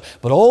the sinner.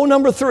 But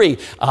number 3,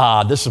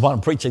 this is why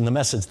I'm preaching the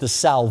message, the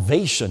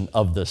salvation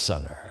of the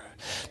sinner.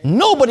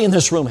 Nobody in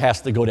this room has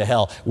to go to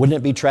hell. Wouldn't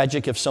it be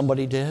tragic if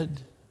somebody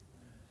did?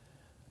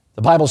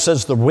 The Bible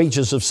says the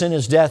wages of sin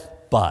is death,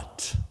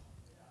 but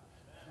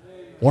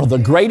one of the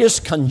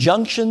greatest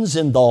conjunctions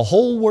in the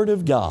whole Word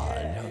of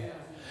God.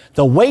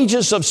 The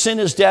wages of sin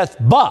is death,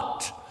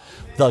 but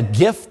the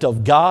gift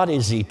of God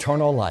is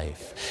eternal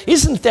life.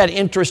 Isn't that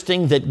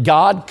interesting that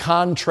God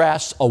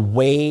contrasts a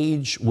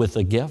wage with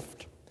a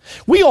gift?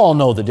 We all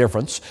know the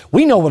difference.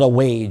 We know what a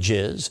wage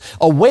is.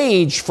 A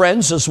wage,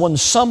 friends, is when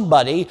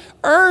somebody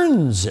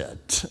earns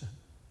it.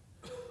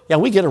 Yeah,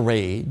 we get a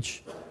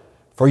wage.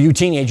 For you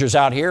teenagers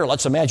out here,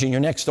 let's imagine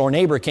your next door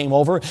neighbor came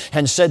over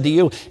and said to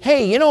you,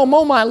 hey,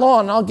 mow my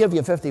lawn and I'll give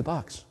you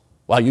 $50.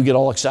 Well, you get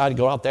all excited,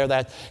 go out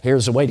there,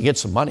 here's a way to get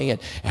some money.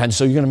 And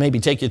so you're going to maybe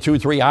take you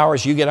 2-3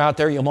 hours. You get out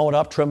there, you mow it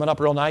up, trim it up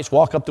real nice,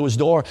 walk up to his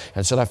door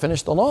and said, I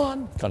finished the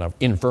lawn, kind of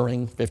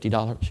inferring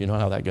 $50. You know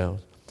how that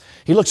goes.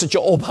 He looks at you,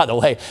 oh, by the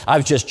way, I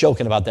was just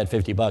joking about that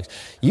 $50.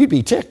 You'd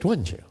be ticked,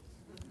 wouldn't you?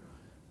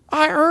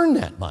 I earned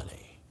that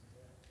money.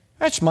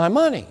 That's my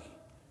money.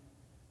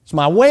 It's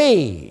my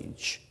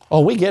wage. Oh,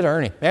 we get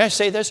earning. May I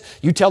say this?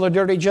 You tell a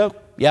dirty joke?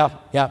 Yeah,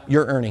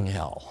 you're earning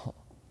hell.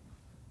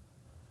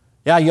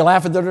 Yeah, you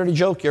laugh at the dirty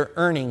joke, you're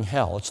earning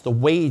hell. It's the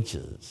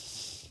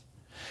wages.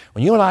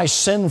 When you and I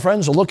sin,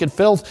 friends, or look at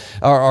filth,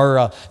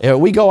 or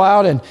we go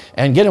out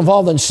and get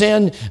involved in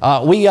sin,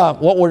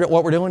 what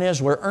we're doing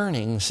is we're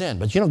earning sin.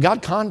 But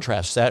God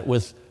contrasts that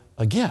with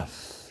a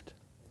gift.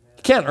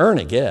 You can't earn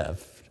a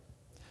gift.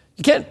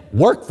 You can't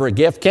work for a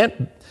gift,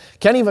 can't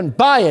even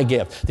buy a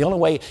gift. The only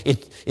way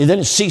then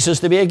it ceases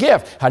to be a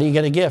gift. How do you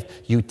get a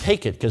gift? You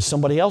take it because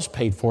somebody else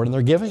paid for it and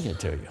they're giving it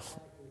to you.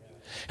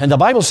 And the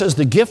Bible says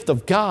the gift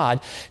of God,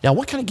 now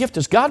what kind of gift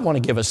does God want to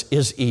give us?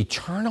 Is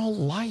eternal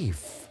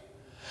life.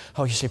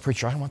 Oh, you say,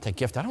 preacher, I don't want that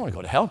gift. I don't want to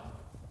go to hell.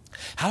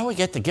 How do I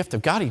get the gift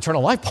of God,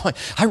 eternal life? Boy,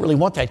 I really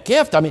want that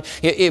gift. I mean,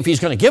 if he's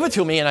going to give it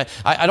to me and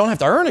I don't have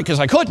to earn it because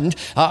I couldn't,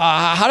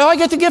 how do I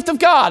get the gift of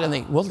God?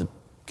 And well,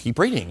 keep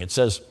reading. It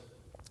says,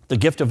 the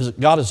gift of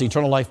God is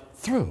eternal life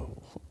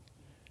through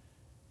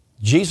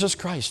Jesus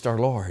Christ our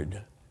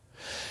Lord.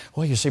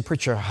 Well, you say,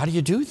 preacher, how do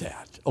you do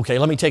that? Okay,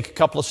 let me take a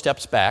couple of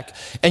steps back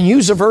and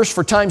use a verse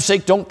for time's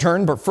sake. Don't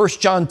turn, but 1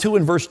 John 2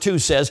 and verse 2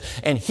 says,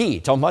 and he,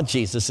 talking about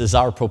Jesus, is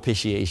our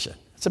propitiation.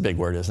 It's a big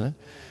word, isn't it?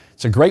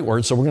 It's a great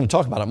word, so we're going to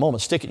talk about it in a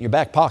moment. Stick it in your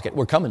back pocket.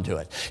 We're coming to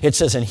it. It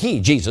says, and he,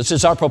 Jesus,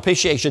 is our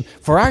propitiation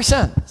for our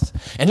sins.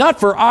 And not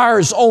for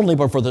ours only,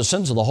 but for the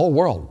sins of the whole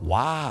world.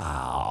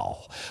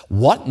 Wow.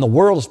 What in the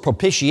world is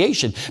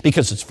propitiation?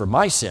 Because it's for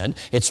my sin.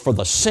 It's for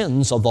the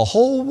sins of the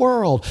whole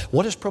world.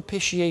 What is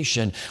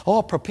propitiation?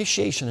 Oh,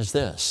 propitiation is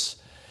this.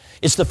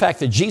 It's the fact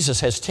that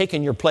Jesus has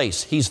taken your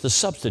place. He's the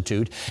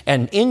substitute.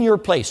 And in your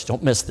place,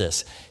 don't miss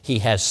this, he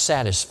has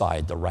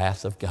satisfied the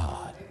wrath of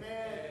God.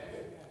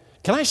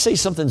 Can I say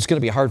something that's going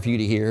to be hard for you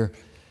to hear?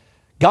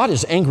 God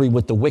is angry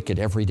with the wicked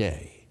every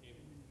day.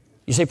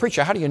 You say,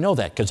 preacher, how do you know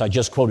that? Because I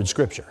just quoted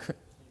Scripture.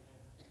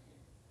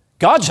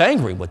 God's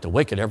angry with the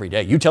wicked every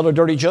day. You tell a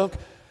dirty joke,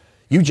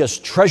 you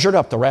just treasured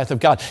up the wrath of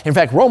God. In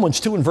fact, Romans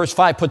 2 and verse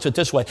 5 puts it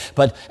this way,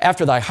 but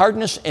after thy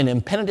hardness and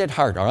impenitent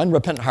heart, or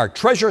unrepentant heart,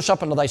 treasure us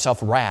up unto thyself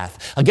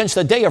wrath, against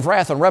the day of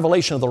wrath and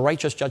revelation of the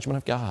righteous judgment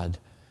of God.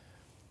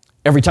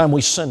 Every time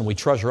we sin, we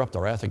treasure up the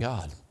wrath of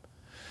God.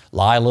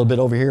 Lie a little bit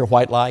over here,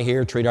 white lie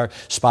here, treat our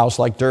spouse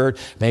like dirt,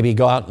 maybe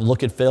go out and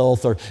look at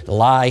filth or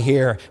lie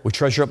here. We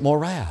treasure up more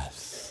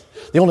wrath.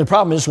 The only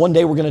problem is one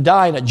day we're going to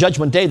die, and at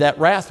judgment day that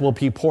wrath will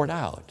be poured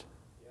out.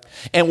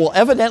 And will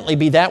evidently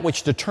be that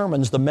which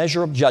determines the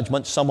measure of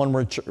judgment someone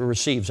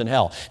receives in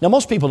hell. Now,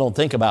 most people don't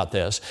think about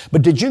this,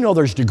 but did you know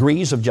there's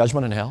degrees of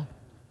judgment in hell?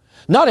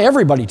 Not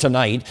everybody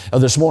tonight or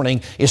this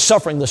morning is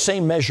suffering the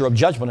same measure of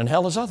judgment in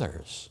hell as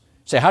others.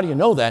 Say, how do you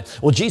know that?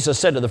 Well, Jesus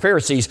said to the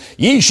Pharisees,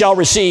 ye shall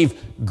receive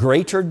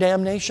greater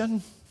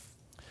damnation.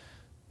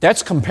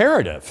 That's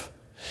comparative.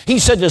 He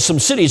said to some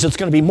cities, it's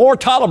going to be more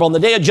tolerable in the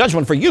day of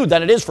judgment for you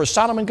than it is for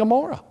Sodom and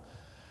Gomorrah.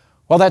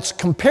 Well, that's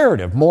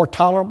comparative, more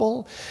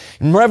tolerable.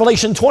 In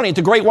Revelation 20, at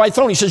the great white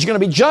throne, he says, you're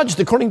going to be judged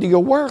according to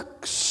your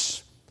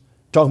works.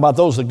 Talking about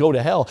those that go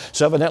to hell.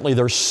 So evidently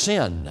their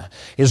sin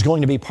is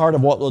going to be part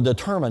of what will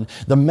determine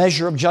the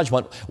measure of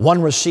judgment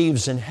one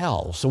receives in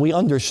hell. So we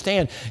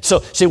understand. So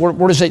see, what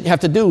does it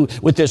have to do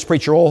with this,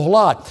 preacher? A whole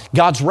lot.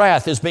 God's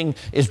wrath is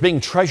being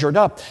treasured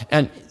up.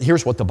 And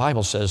here's what the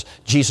Bible says.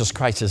 Jesus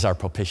Christ is our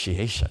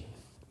propitiation.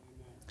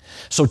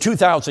 So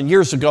 2,000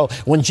 years ago,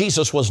 when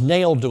Jesus was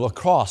nailed to a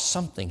cross,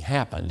 something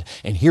happened.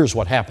 And here's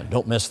what happened.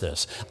 Don't miss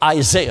this.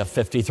 Isaiah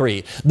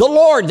 53. The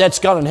Lord, that's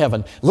God in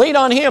heaven, laid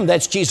on him,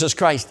 that's Jesus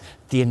Christ,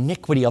 the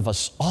iniquity of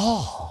us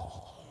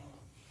all.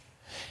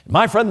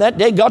 My friend, that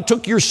day God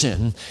took your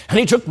sin, and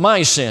he took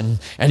my sin,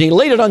 and he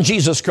laid it on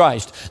Jesus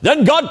Christ.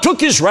 Then God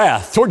took his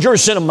wrath toward your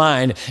sin and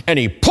mine, and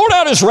he poured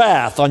out his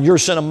wrath on your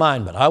sin and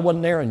mine. But I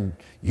wasn't there, and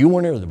you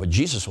weren't there, but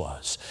Jesus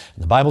was.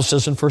 And the Bible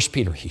says in 1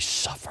 Peter, he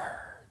suffered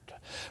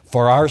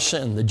for our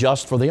sin, the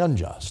just for the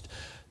unjust,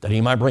 that he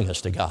might bring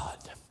us to God.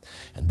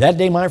 And that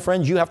day, my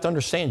friends, you have to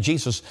understand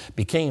Jesus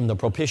became the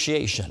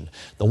propitiation,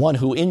 the one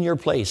who in your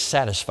place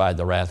satisfied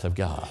the wrath of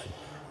God.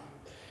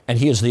 And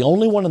he is the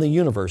only one in the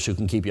universe who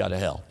can keep you out of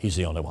hell. He's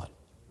the only one.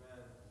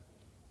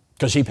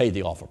 Because he paid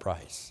the awful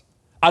price.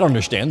 I don't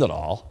understand it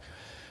all,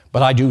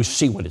 but I do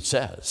see what it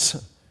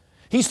says.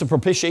 He's the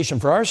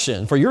propitiation for our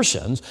sin, for your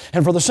sins,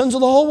 and for the sins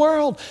of the whole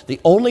world. The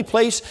only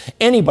place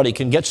anybody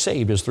can get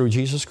saved is through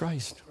Jesus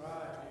Christ.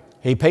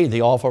 He paid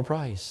the awful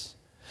price.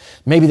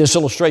 Maybe this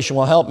illustration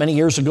will help. Many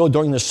years ago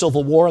during the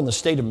Civil War in the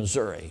state of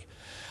Missouri,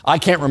 I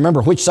can't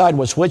remember which side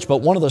was which, but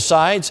one of the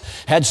sides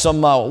had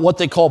some what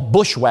they call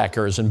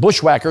bushwhackers. And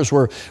bushwhackers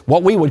were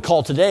what we would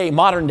call today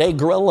modern-day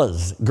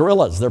guerrillas.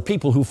 Guerrillas. They're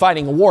people who are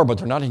fighting a war, but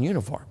they're not in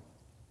uniform.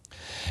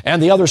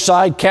 And the other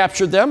side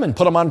captured them and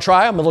put them on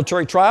trial,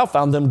 military trial,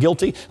 found them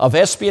guilty of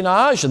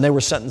espionage, and they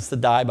were sentenced to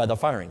die by the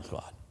firing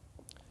squad.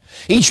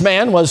 Each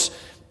man was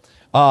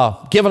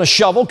given a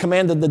shovel,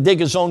 commanded to dig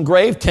his own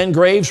grave. 10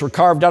 graves were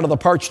carved out of the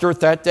parched earth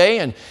that day,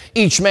 and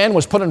each man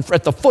was put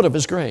at the foot of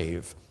his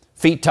grave,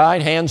 feet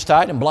tied, hands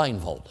tied, and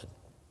blindfolded.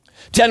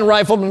 10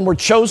 riflemen were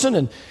chosen,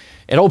 and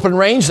at open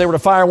range, they were to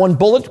fire one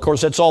bullet. Of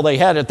course, that's all they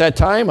had at that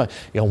time.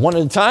 One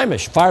at a time, they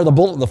fire the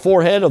bullet in the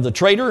forehead of the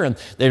traitor, and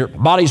their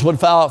bodies would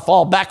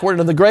fall backward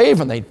into the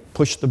grave, and they'd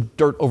push the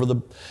dirt over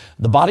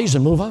the bodies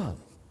and move on.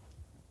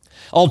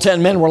 All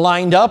 10 men were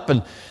lined up,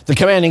 and the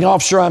commanding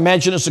officer, I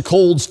imagine, is a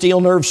cold,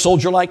 steel-nerved,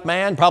 soldier-like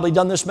man, probably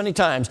done this many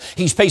times.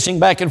 He's pacing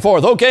back and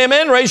forth. Okay,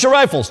 men, raise your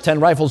rifles. 10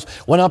 rifles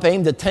went up,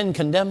 aimed at 10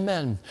 condemned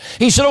men.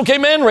 He said, okay,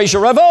 men, raise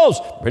your rifles.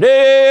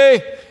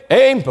 Ready,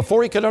 aim.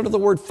 Before he could utter the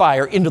word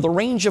fire, into the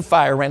range of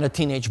fire ran a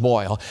teenage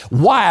boy,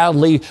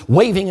 wildly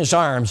waving his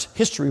arms.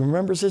 History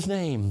remembers his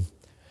name.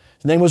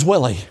 His name was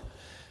Willie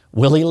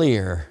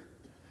Lear.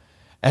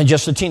 And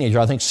just a teenager,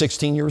 I think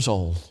 16 years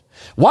old.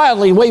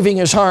 wildly waving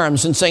his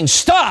arms and saying,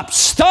 "Stop,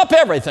 stop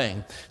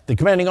everything." The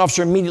commanding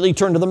officer immediately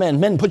turned to the men.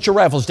 "Men, put your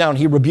rifles down."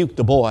 He rebuked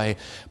the boy,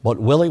 but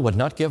Willie would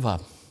not give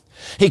up.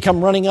 He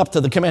come running up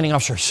to the commanding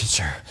officer. He said,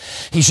 "Sir,"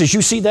 he says,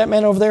 "you see that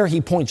man over there?"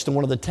 He points to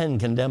one of the 10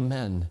 condemned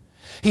men.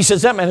 He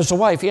says, "That man has a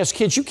wife. He has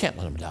kids. You can't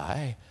let him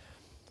die."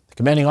 The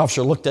commanding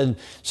officer looked at him and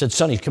said,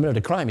 "Son, he's committed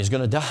a crime. He's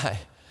going to die."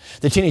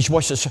 The teenage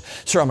boy says,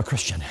 "Sir, I'm a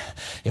Christian.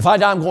 If I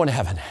die, I'm going to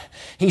heaven."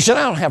 He said,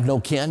 "I don't have no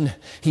kin."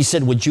 He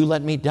said, "Would you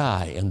let me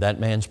die in that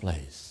man's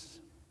place?"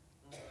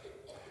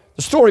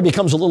 The story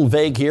becomes a little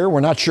vague here.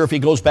 We're not sure if he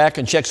goes back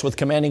and checks with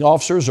commanding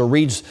officers or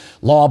reads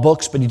law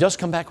books, but he does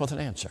come back with an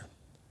answer.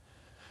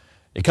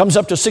 He comes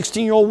up to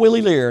 16-year-old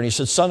Willie Lear and he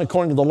said, "Son,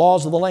 according to the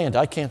laws of the land,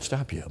 I can't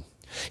stop you.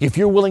 If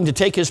you're willing to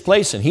take his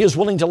place and he is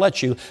willing to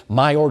let you,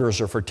 my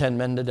orders are for 10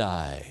 men to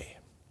die."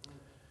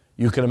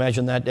 You can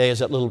imagine that day as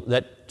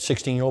that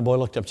 16-year-old boy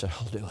looked up and said,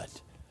 "I'll do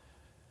it."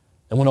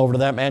 And went over to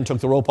that man, took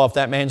the rope off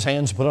that man's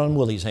hands, put it on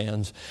Willie's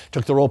hands.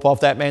 Took the rope off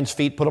that man's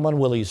feet, put them on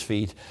Willie's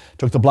feet.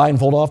 Took the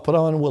blindfold off, put it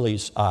on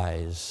Willie's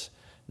eyes.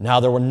 Now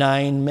there were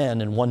 9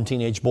 men and 1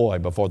 teenage boy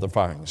before the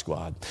firing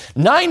squad.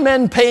 9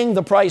 men paying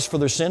the price for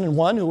their sin and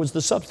 1 who was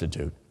the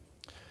substitute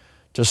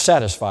to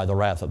satisfy the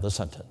wrath of the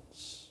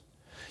sentence.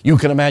 You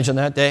can imagine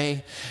that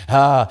day.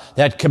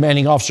 That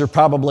commanding officer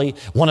probably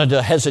wanted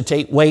to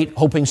hesitate, wait,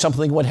 hoping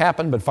something would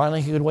happen, but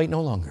finally he could wait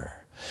no longer.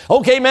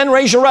 "Okay, men,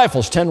 raise your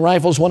rifles." 10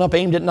 rifles went up,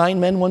 aimed at 9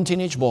 men, 1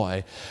 teenage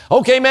boy.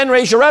 "Okay, men,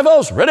 raise your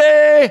rifles.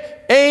 Ready,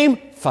 aim,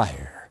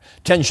 fire."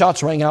 10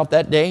 shots rang out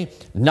that day.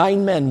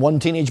 9 men, 1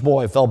 teenage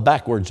boy fell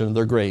backwards into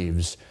their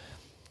graves,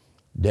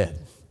 dead.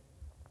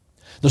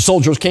 The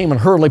soldiers came and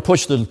hurriedly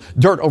pushed the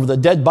dirt over the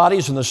dead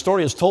bodies, and the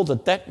story is told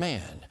that that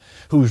man,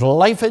 whose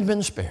life had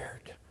been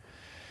spared,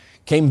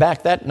 came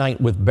back that night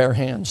with bare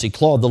hands. He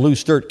clawed the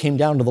loose dirt, came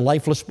down to the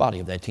lifeless body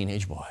of that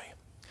teenage boy.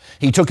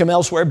 He took him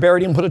elsewhere,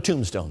 buried him, put a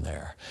tombstone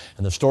there.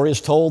 And the story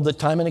is told that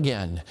time and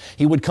again,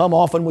 he would come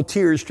often with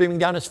tears streaming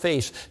down his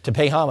face to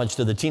pay homage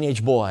to the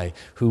teenage boy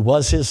who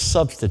was his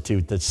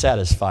substitute that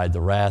satisfied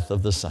the wrath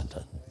of the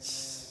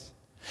sentence.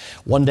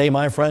 One day,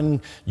 my friend,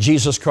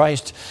 Jesus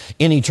Christ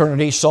in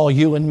eternity saw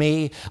you and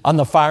me on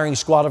the firing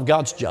squad of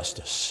God's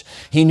justice.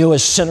 He knew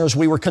as sinners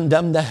we were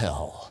condemned to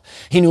hell.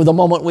 He knew the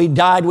moment we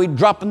died, we'd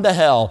drop into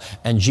hell.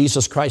 And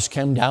Jesus Christ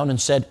came down and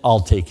said,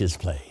 "I'll take his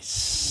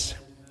place."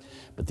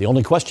 But the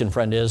only question,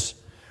 friend, is,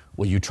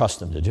 will you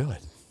trust him to do it?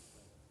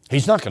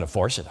 He's not going to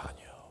force it on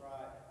you.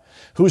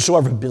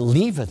 "Whosoever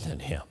believeth in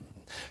him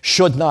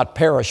should not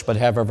perish but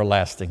have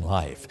everlasting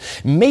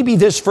life." Maybe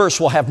this verse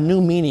will have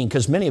new meaning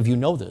because many of you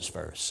know this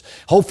verse.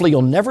 Hopefully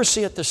you'll never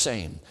see it the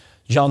same.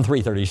 John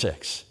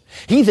 3:36.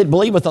 "He that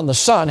believeth on the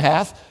Son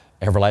hath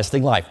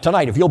everlasting life."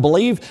 Tonight, if you'll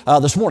believe,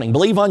 this morning,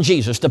 believe on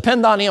Jesus,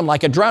 depend on him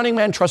like a drowning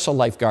man trusts a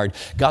lifeguard.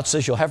 God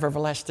says you'll have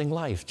everlasting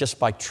life just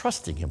by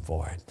trusting him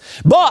for it.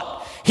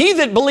 "But he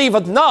that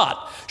believeth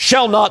not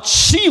shall not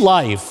see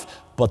life,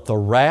 but the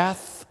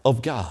wrath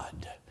of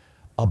God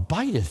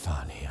abideth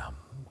on him."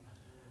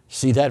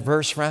 See that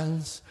verse,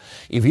 friends?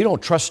 If you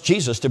don't trust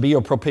Jesus to be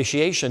your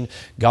propitiation,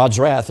 God's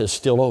wrath is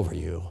still over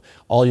you.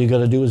 All you got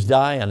to do is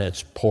die and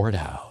it's poured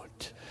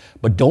out.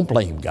 But don't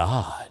blame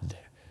God.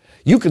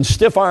 You can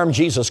stiff-arm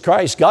Jesus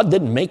Christ. God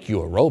didn't make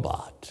you a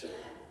robot.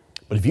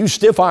 But if you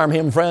stiff-arm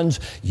him, friends,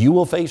 you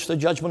will face the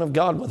judgment of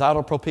God without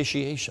a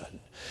propitiation.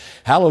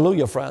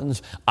 Hallelujah,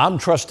 friends. I'm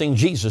trusting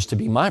Jesus to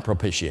be my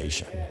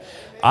propitiation.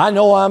 I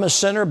know I'm a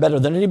sinner better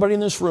than anybody in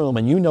this room,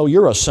 and you know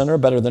you're a sinner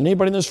better than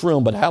anybody in this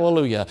room, but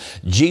hallelujah,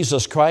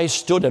 Jesus Christ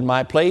stood in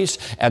my place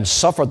and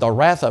suffered the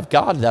wrath of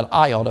God that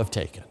I ought to have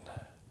taken.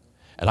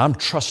 And I'm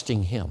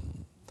trusting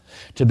him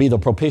to be the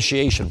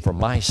propitiation for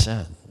my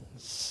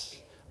sins.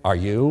 Are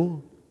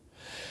you?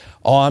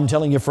 Oh, I'm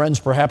telling you, friends,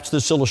 perhaps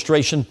this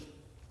illustration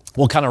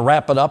will kind of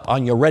wrap it up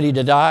on you're ready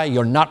to die.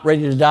 You're not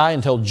ready to die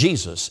until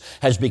Jesus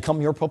has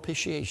become your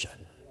propitiation.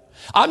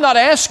 I'm not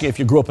asking if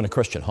you grew up in a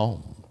Christian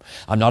home.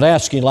 I'm not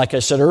asking, like I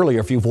said earlier,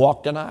 if you've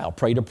walked an aisle,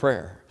 prayed a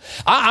prayer.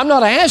 I'm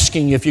not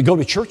asking you if you go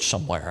to church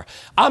somewhere.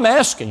 I'm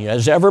asking you,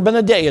 has there ever been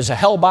a day as a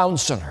hell-bound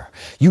sinner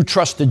you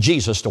trusted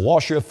Jesus to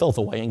wash your filth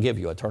away and give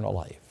you eternal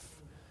life?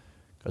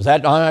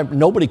 Because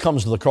nobody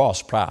comes to the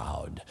cross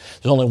proud.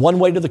 There's only one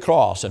way to the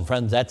cross, and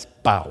friends, that's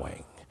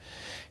bowing.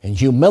 In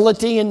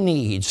humility and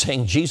need,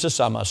 saying, "Jesus,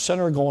 I'm a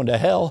sinner going to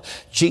hell.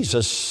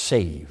 Jesus,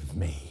 save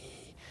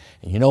me."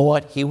 And you know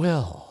what? He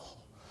will.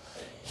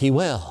 He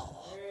will.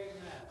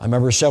 I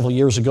remember several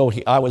years ago,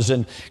 I was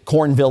in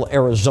Cornville,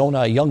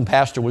 Arizona. A young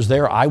pastor was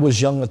there. I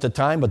was young at the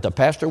time, but the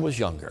pastor was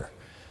younger.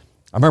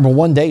 I remember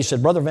one day he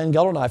said, "Brother Van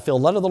Gelderen, I feel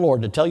led of the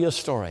Lord to tell you a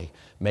story.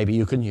 Maybe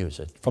you can use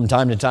it." From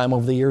time to time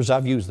over the years,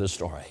 I've used this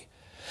story.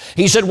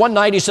 He said one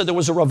night, he said there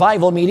was a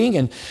revival meeting,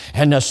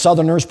 and the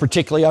Southerners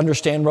particularly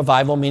understand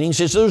revival meetings.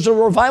 He said there was a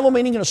revival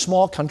meeting in a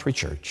small country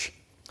church.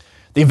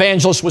 The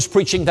evangelist was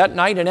preaching that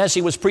night, and as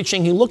he was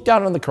preaching, he looked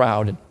out on the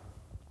crowd, and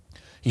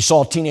he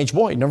saw a teenage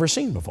boy he'd never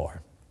seen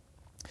before.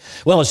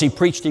 Well, as he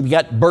preached, he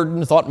got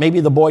burdened, thought maybe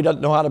the boy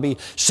doesn't know how to be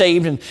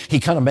saved, and he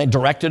kind of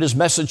directed his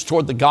message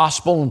toward the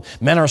gospel, and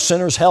men are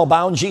sinners,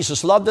 hell-bound.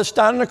 Jesus loved us,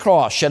 died on the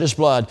cross, shed his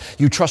blood.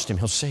 You trust him,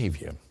 he'll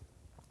save you.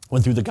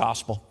 Went through the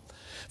gospel,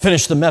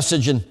 finished the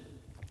message, and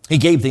he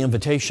gave the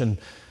invitation,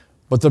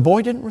 but the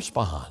boy didn't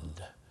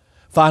respond.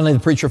 Finally, the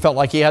preacher felt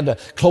like he had to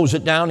close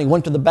it down. He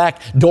went to the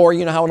back door.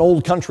 You know how an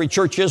old country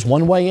church is,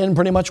 one way in,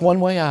 pretty much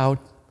one way out.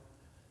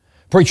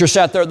 Preacher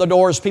sat there at the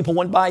door as people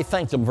went by,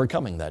 thanked him for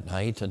coming that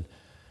night, and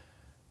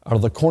out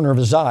of the corner of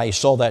his eye, he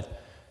saw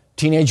that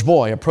teenage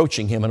boy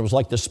approaching him, and it was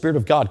like the Spirit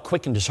of God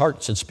quickened his heart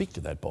and said, speak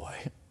to that boy.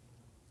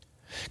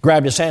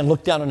 Grabbed his hand,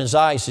 looked down in his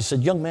eyes. He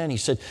said, young man, he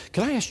said,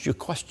 can I ask you a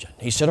question?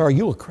 He said, are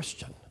you a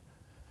Christian?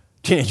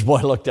 Teenage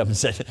boy looked up and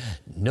said,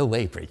 no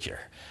way, preacher.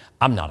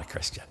 I'm not a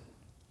Christian.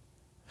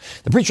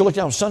 The preacher looked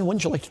down, son,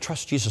 wouldn't you like to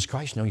trust Jesus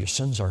Christ? Know your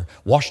sins are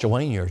washed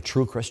away and you're a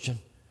true Christian?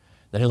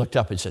 Then he looked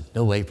up and said,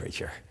 no way,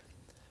 preacher.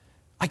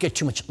 I get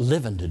too much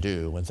living to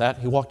do. With that,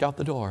 he walked out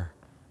the door.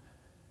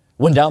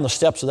 Went down the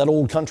steps of that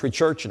old country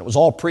church, and it was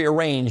all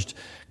prearranged.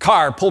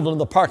 Car pulled into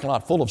the parking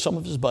lot full of some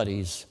of his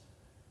buddies.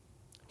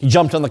 He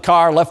jumped in the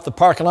car, left the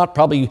parking lot,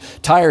 probably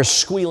tires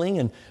squealing,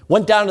 and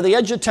went down to the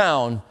edge of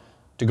town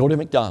to go to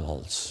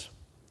McDonald's.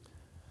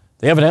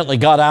 They evidently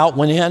got out,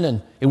 went in,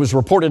 and it was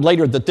reported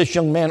later that this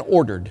young man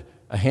ordered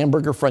a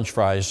hamburger, French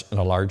fries, and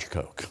a large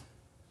Coke.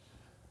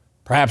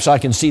 Perhaps I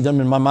can see them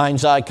in my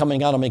mind's eye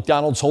coming out of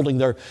McDonald's holding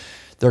their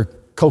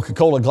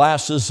Coca-Cola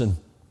glasses and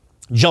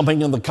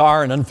jumping in the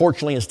car, and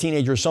unfortunately, as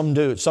teenagers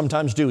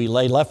sometimes do, he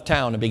left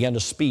town and began to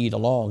speed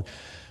along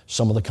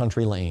some of the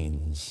country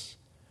lanes.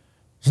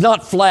 It's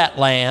not flat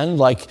land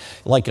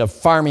like a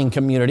farming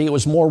community. It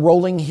was more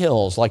rolling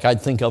hills like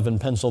I'd think of in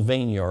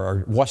Pennsylvania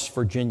or West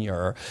Virginia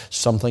or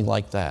something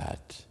like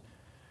that.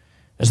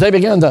 As they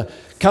began to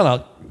kind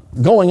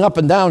of going up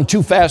and down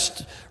too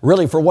fast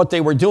really for what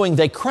they were doing,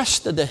 they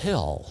crested the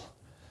hill.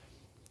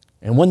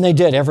 And when they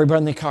did, everybody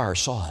in the car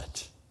saw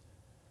it.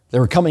 They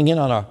were coming in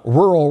on a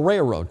rural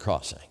railroad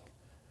crossing,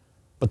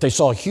 but they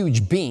saw a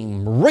huge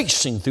beam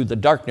racing through the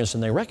darkness,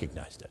 and they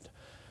recognized it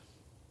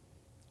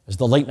as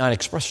the late night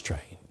express train.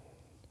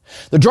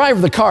 The driver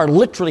of the car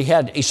literally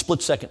had a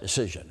split-second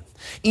decision.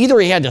 Either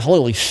he had to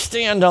literally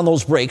stand on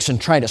those brakes and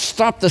try to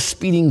stop the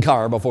speeding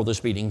car before the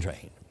speeding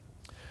train,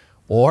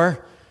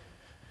 or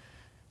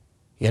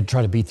he had to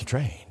try to beat the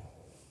train.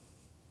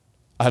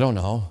 I don't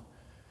know.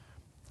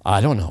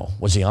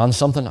 Was he on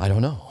something? I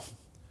don't know.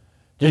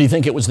 Did he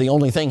think it was the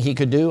only thing he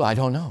could do? I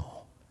don't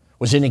know.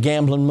 Was he in a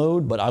gambling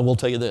mood? But I will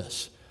tell you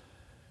this.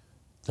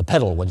 The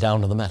pedal went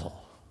down to the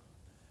metal.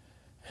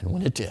 And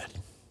when it did,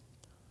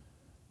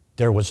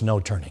 there was no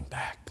turning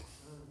back.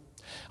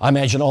 I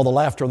imagine all the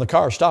laughter in the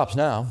car stops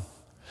now.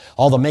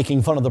 All the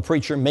making fun of the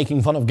preacher,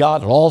 making fun of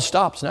God, it all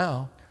stops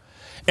now.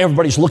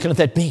 Everybody's looking at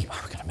that beam. Are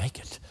we going to make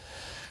it?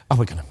 Are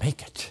we going to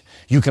make it?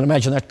 You can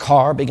imagine that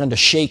car began to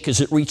shake as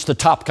it reached the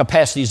top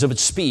capacities of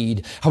its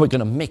speed. Are we going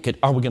to make it?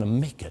 Are we going to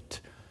make it?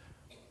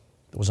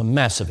 There was a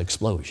massive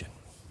explosion.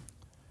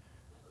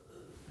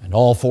 And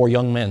all 4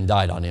 young men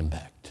died on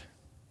impact,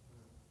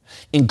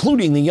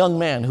 including the young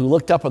man who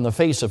looked up in the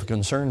face of a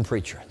concerned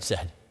preacher and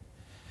said,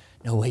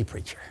 no way,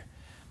 preacher.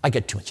 I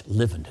got too much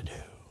living to do.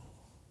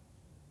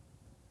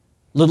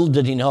 Little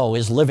did he know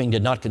his living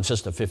did not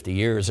consist of 50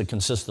 years. It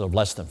consisted of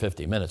less than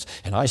 50 minutes.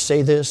 And I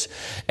say this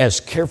as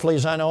carefully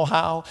as I know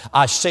how.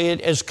 I say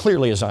it as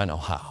clearly as I know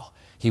how.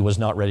 He was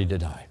not ready to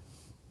die.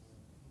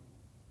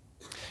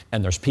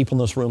 And there's people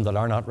in this room that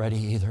are not ready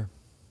either.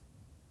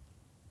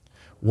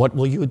 What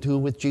will you do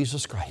with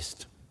Jesus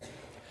Christ?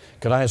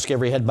 Could I ask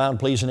every head bowed,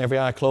 please, and every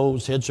eye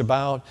closed? Heads are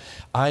bowed,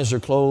 eyes are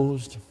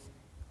closed.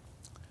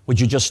 Would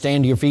you just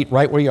stand to your feet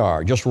right where you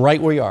are? Just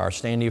right where you are,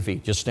 stand to your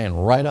feet. Just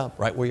stand right up,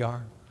 right where you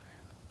are.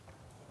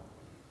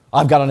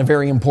 I've got a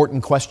very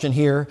important question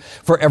here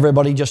for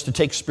everybody just to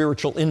take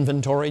spiritual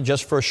inventory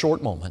just for a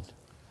short moment.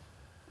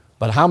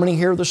 But how many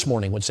here this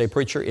morning would say,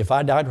 preacher, if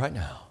I died right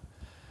now,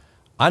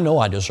 I know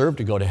I deserve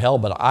to go to hell,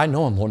 but I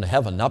know I'm going to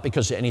heaven, not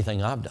because of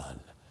anything I've done.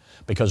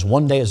 Because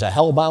one day as a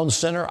hell-bound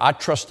sinner, I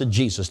trusted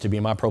Jesus to be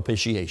my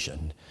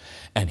propitiation.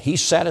 And He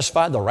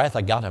satisfied the wrath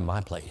of God in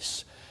my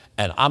place.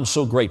 And I'm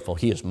so grateful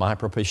He is my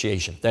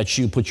propitiation. That's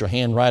you. Put your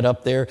hand right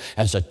up there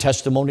as a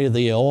testimony of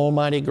the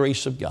almighty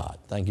grace of God.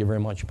 Thank you very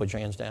much. You put your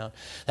hands down.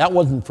 That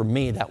wasn't for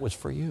me. That was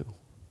for you.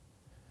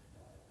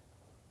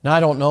 Now, I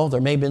don't know.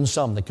 There may have been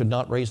some that could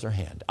not raise their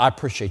hand. I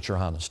appreciate your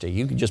honesty.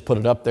 You could just put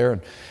it up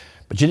there,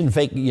 but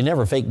you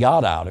never fake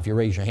God out if you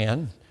raise your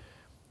hand.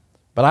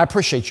 But I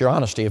appreciate your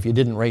honesty if you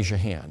didn't raise your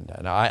hand.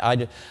 And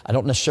I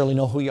don't necessarily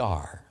know who you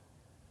are.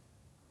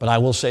 But I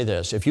will say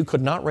this. If you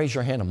could not raise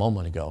your hand a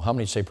moment ago, how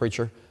many say,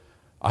 preacher,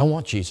 I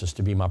want Jesus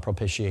to be my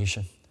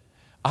propitiation.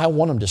 I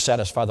want Him to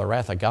satisfy the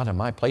wrath of God in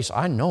my place.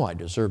 I know I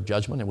deserve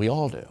judgment, and we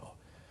all do.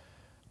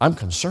 I'm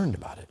concerned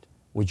about it.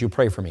 Would you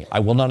pray for me? I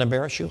will not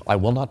embarrass you. I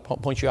will not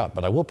point you out,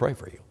 but I will pray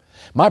for you.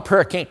 My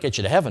prayer can't get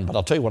you to heaven, but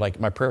I'll tell you what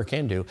my prayer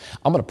can do.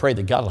 I'm going to pray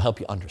that God will help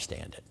you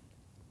understand it,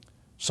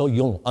 so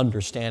you'll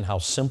understand how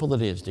simple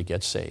it is to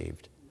get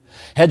saved.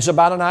 Heads are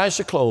bowed and eyes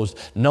are closed.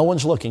 No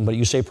one's looking, but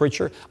you say,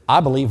 preacher, I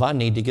believe I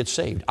need to get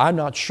saved. I'm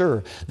not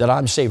sure that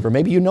I'm saved. Or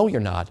maybe you know you're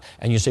not,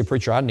 and you say,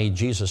 preacher, I need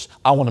Jesus.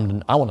 I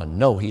want to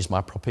know He's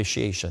my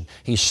propitiation.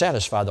 He's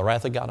satisfied the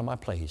wrath of God in my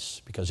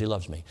place because He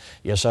loves me.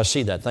 Yes, I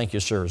see that. Thank you,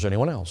 sir. Is there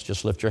anyone else?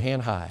 Just lift your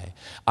hand high.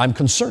 I'm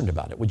concerned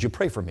about it. Would you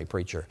pray for me,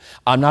 preacher?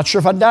 I'm not sure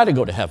if I die to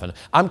go to heaven.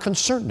 I'm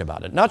concerned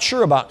about it. Not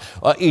sure about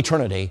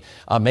eternity.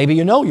 Maybe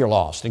you know you're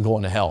lost and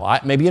going to hell.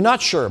 Maybe you're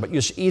not sure, but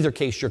either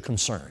case, you're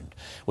concerned.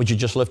 Would you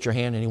just lift your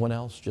hand? Anyone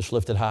else? Just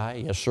lift it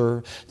high. Yes,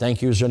 sir.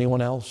 Thank you. Is there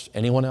anyone else?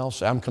 Anyone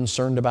else? I'm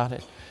concerned about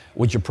it.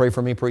 Would you pray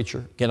for me,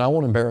 preacher? Again, I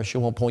won't embarrass you.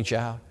 I won't point you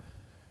out.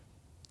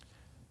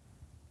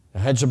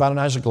 Now, heads are bowed and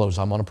eyes are closed.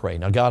 I'm going to pray.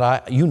 Now,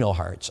 God, you know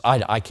hearts.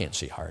 I can't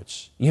see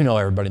hearts. You know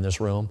everybody in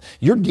this room.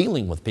 You're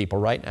dealing with people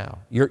right now.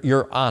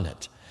 You're on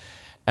it.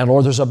 And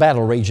Lord, there's a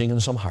battle raging in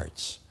some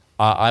hearts.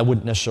 I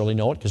wouldn't necessarily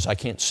know it because I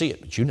can't see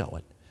it, but you know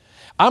it.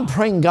 I'm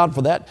praying, God,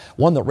 for that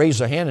one that raised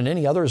their hand and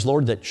any others,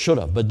 Lord, that should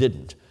have but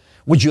didn't.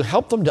 Would you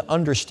help them to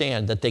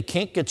understand that they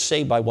can't get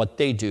saved by what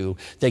they do?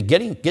 They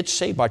get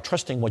saved by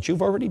trusting what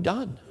you've already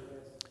done.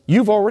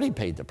 You've already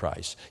paid the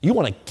price. You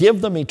want to give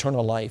them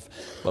eternal life,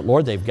 but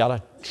Lord, they've got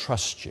to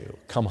trust you.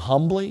 Come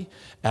humbly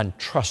and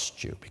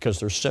trust you because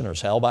they're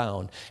sinners,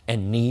 hell-bound,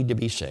 and need to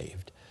be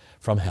saved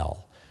from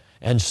hell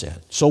and sin.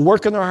 So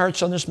work in their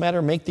hearts on this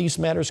matter. Make these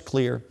matters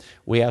clear.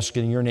 We ask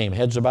in your name.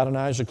 Heads are bowed and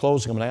eyes are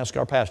closed. I'm going to ask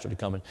our pastor to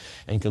come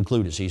and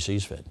conclude as he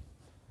sees fit.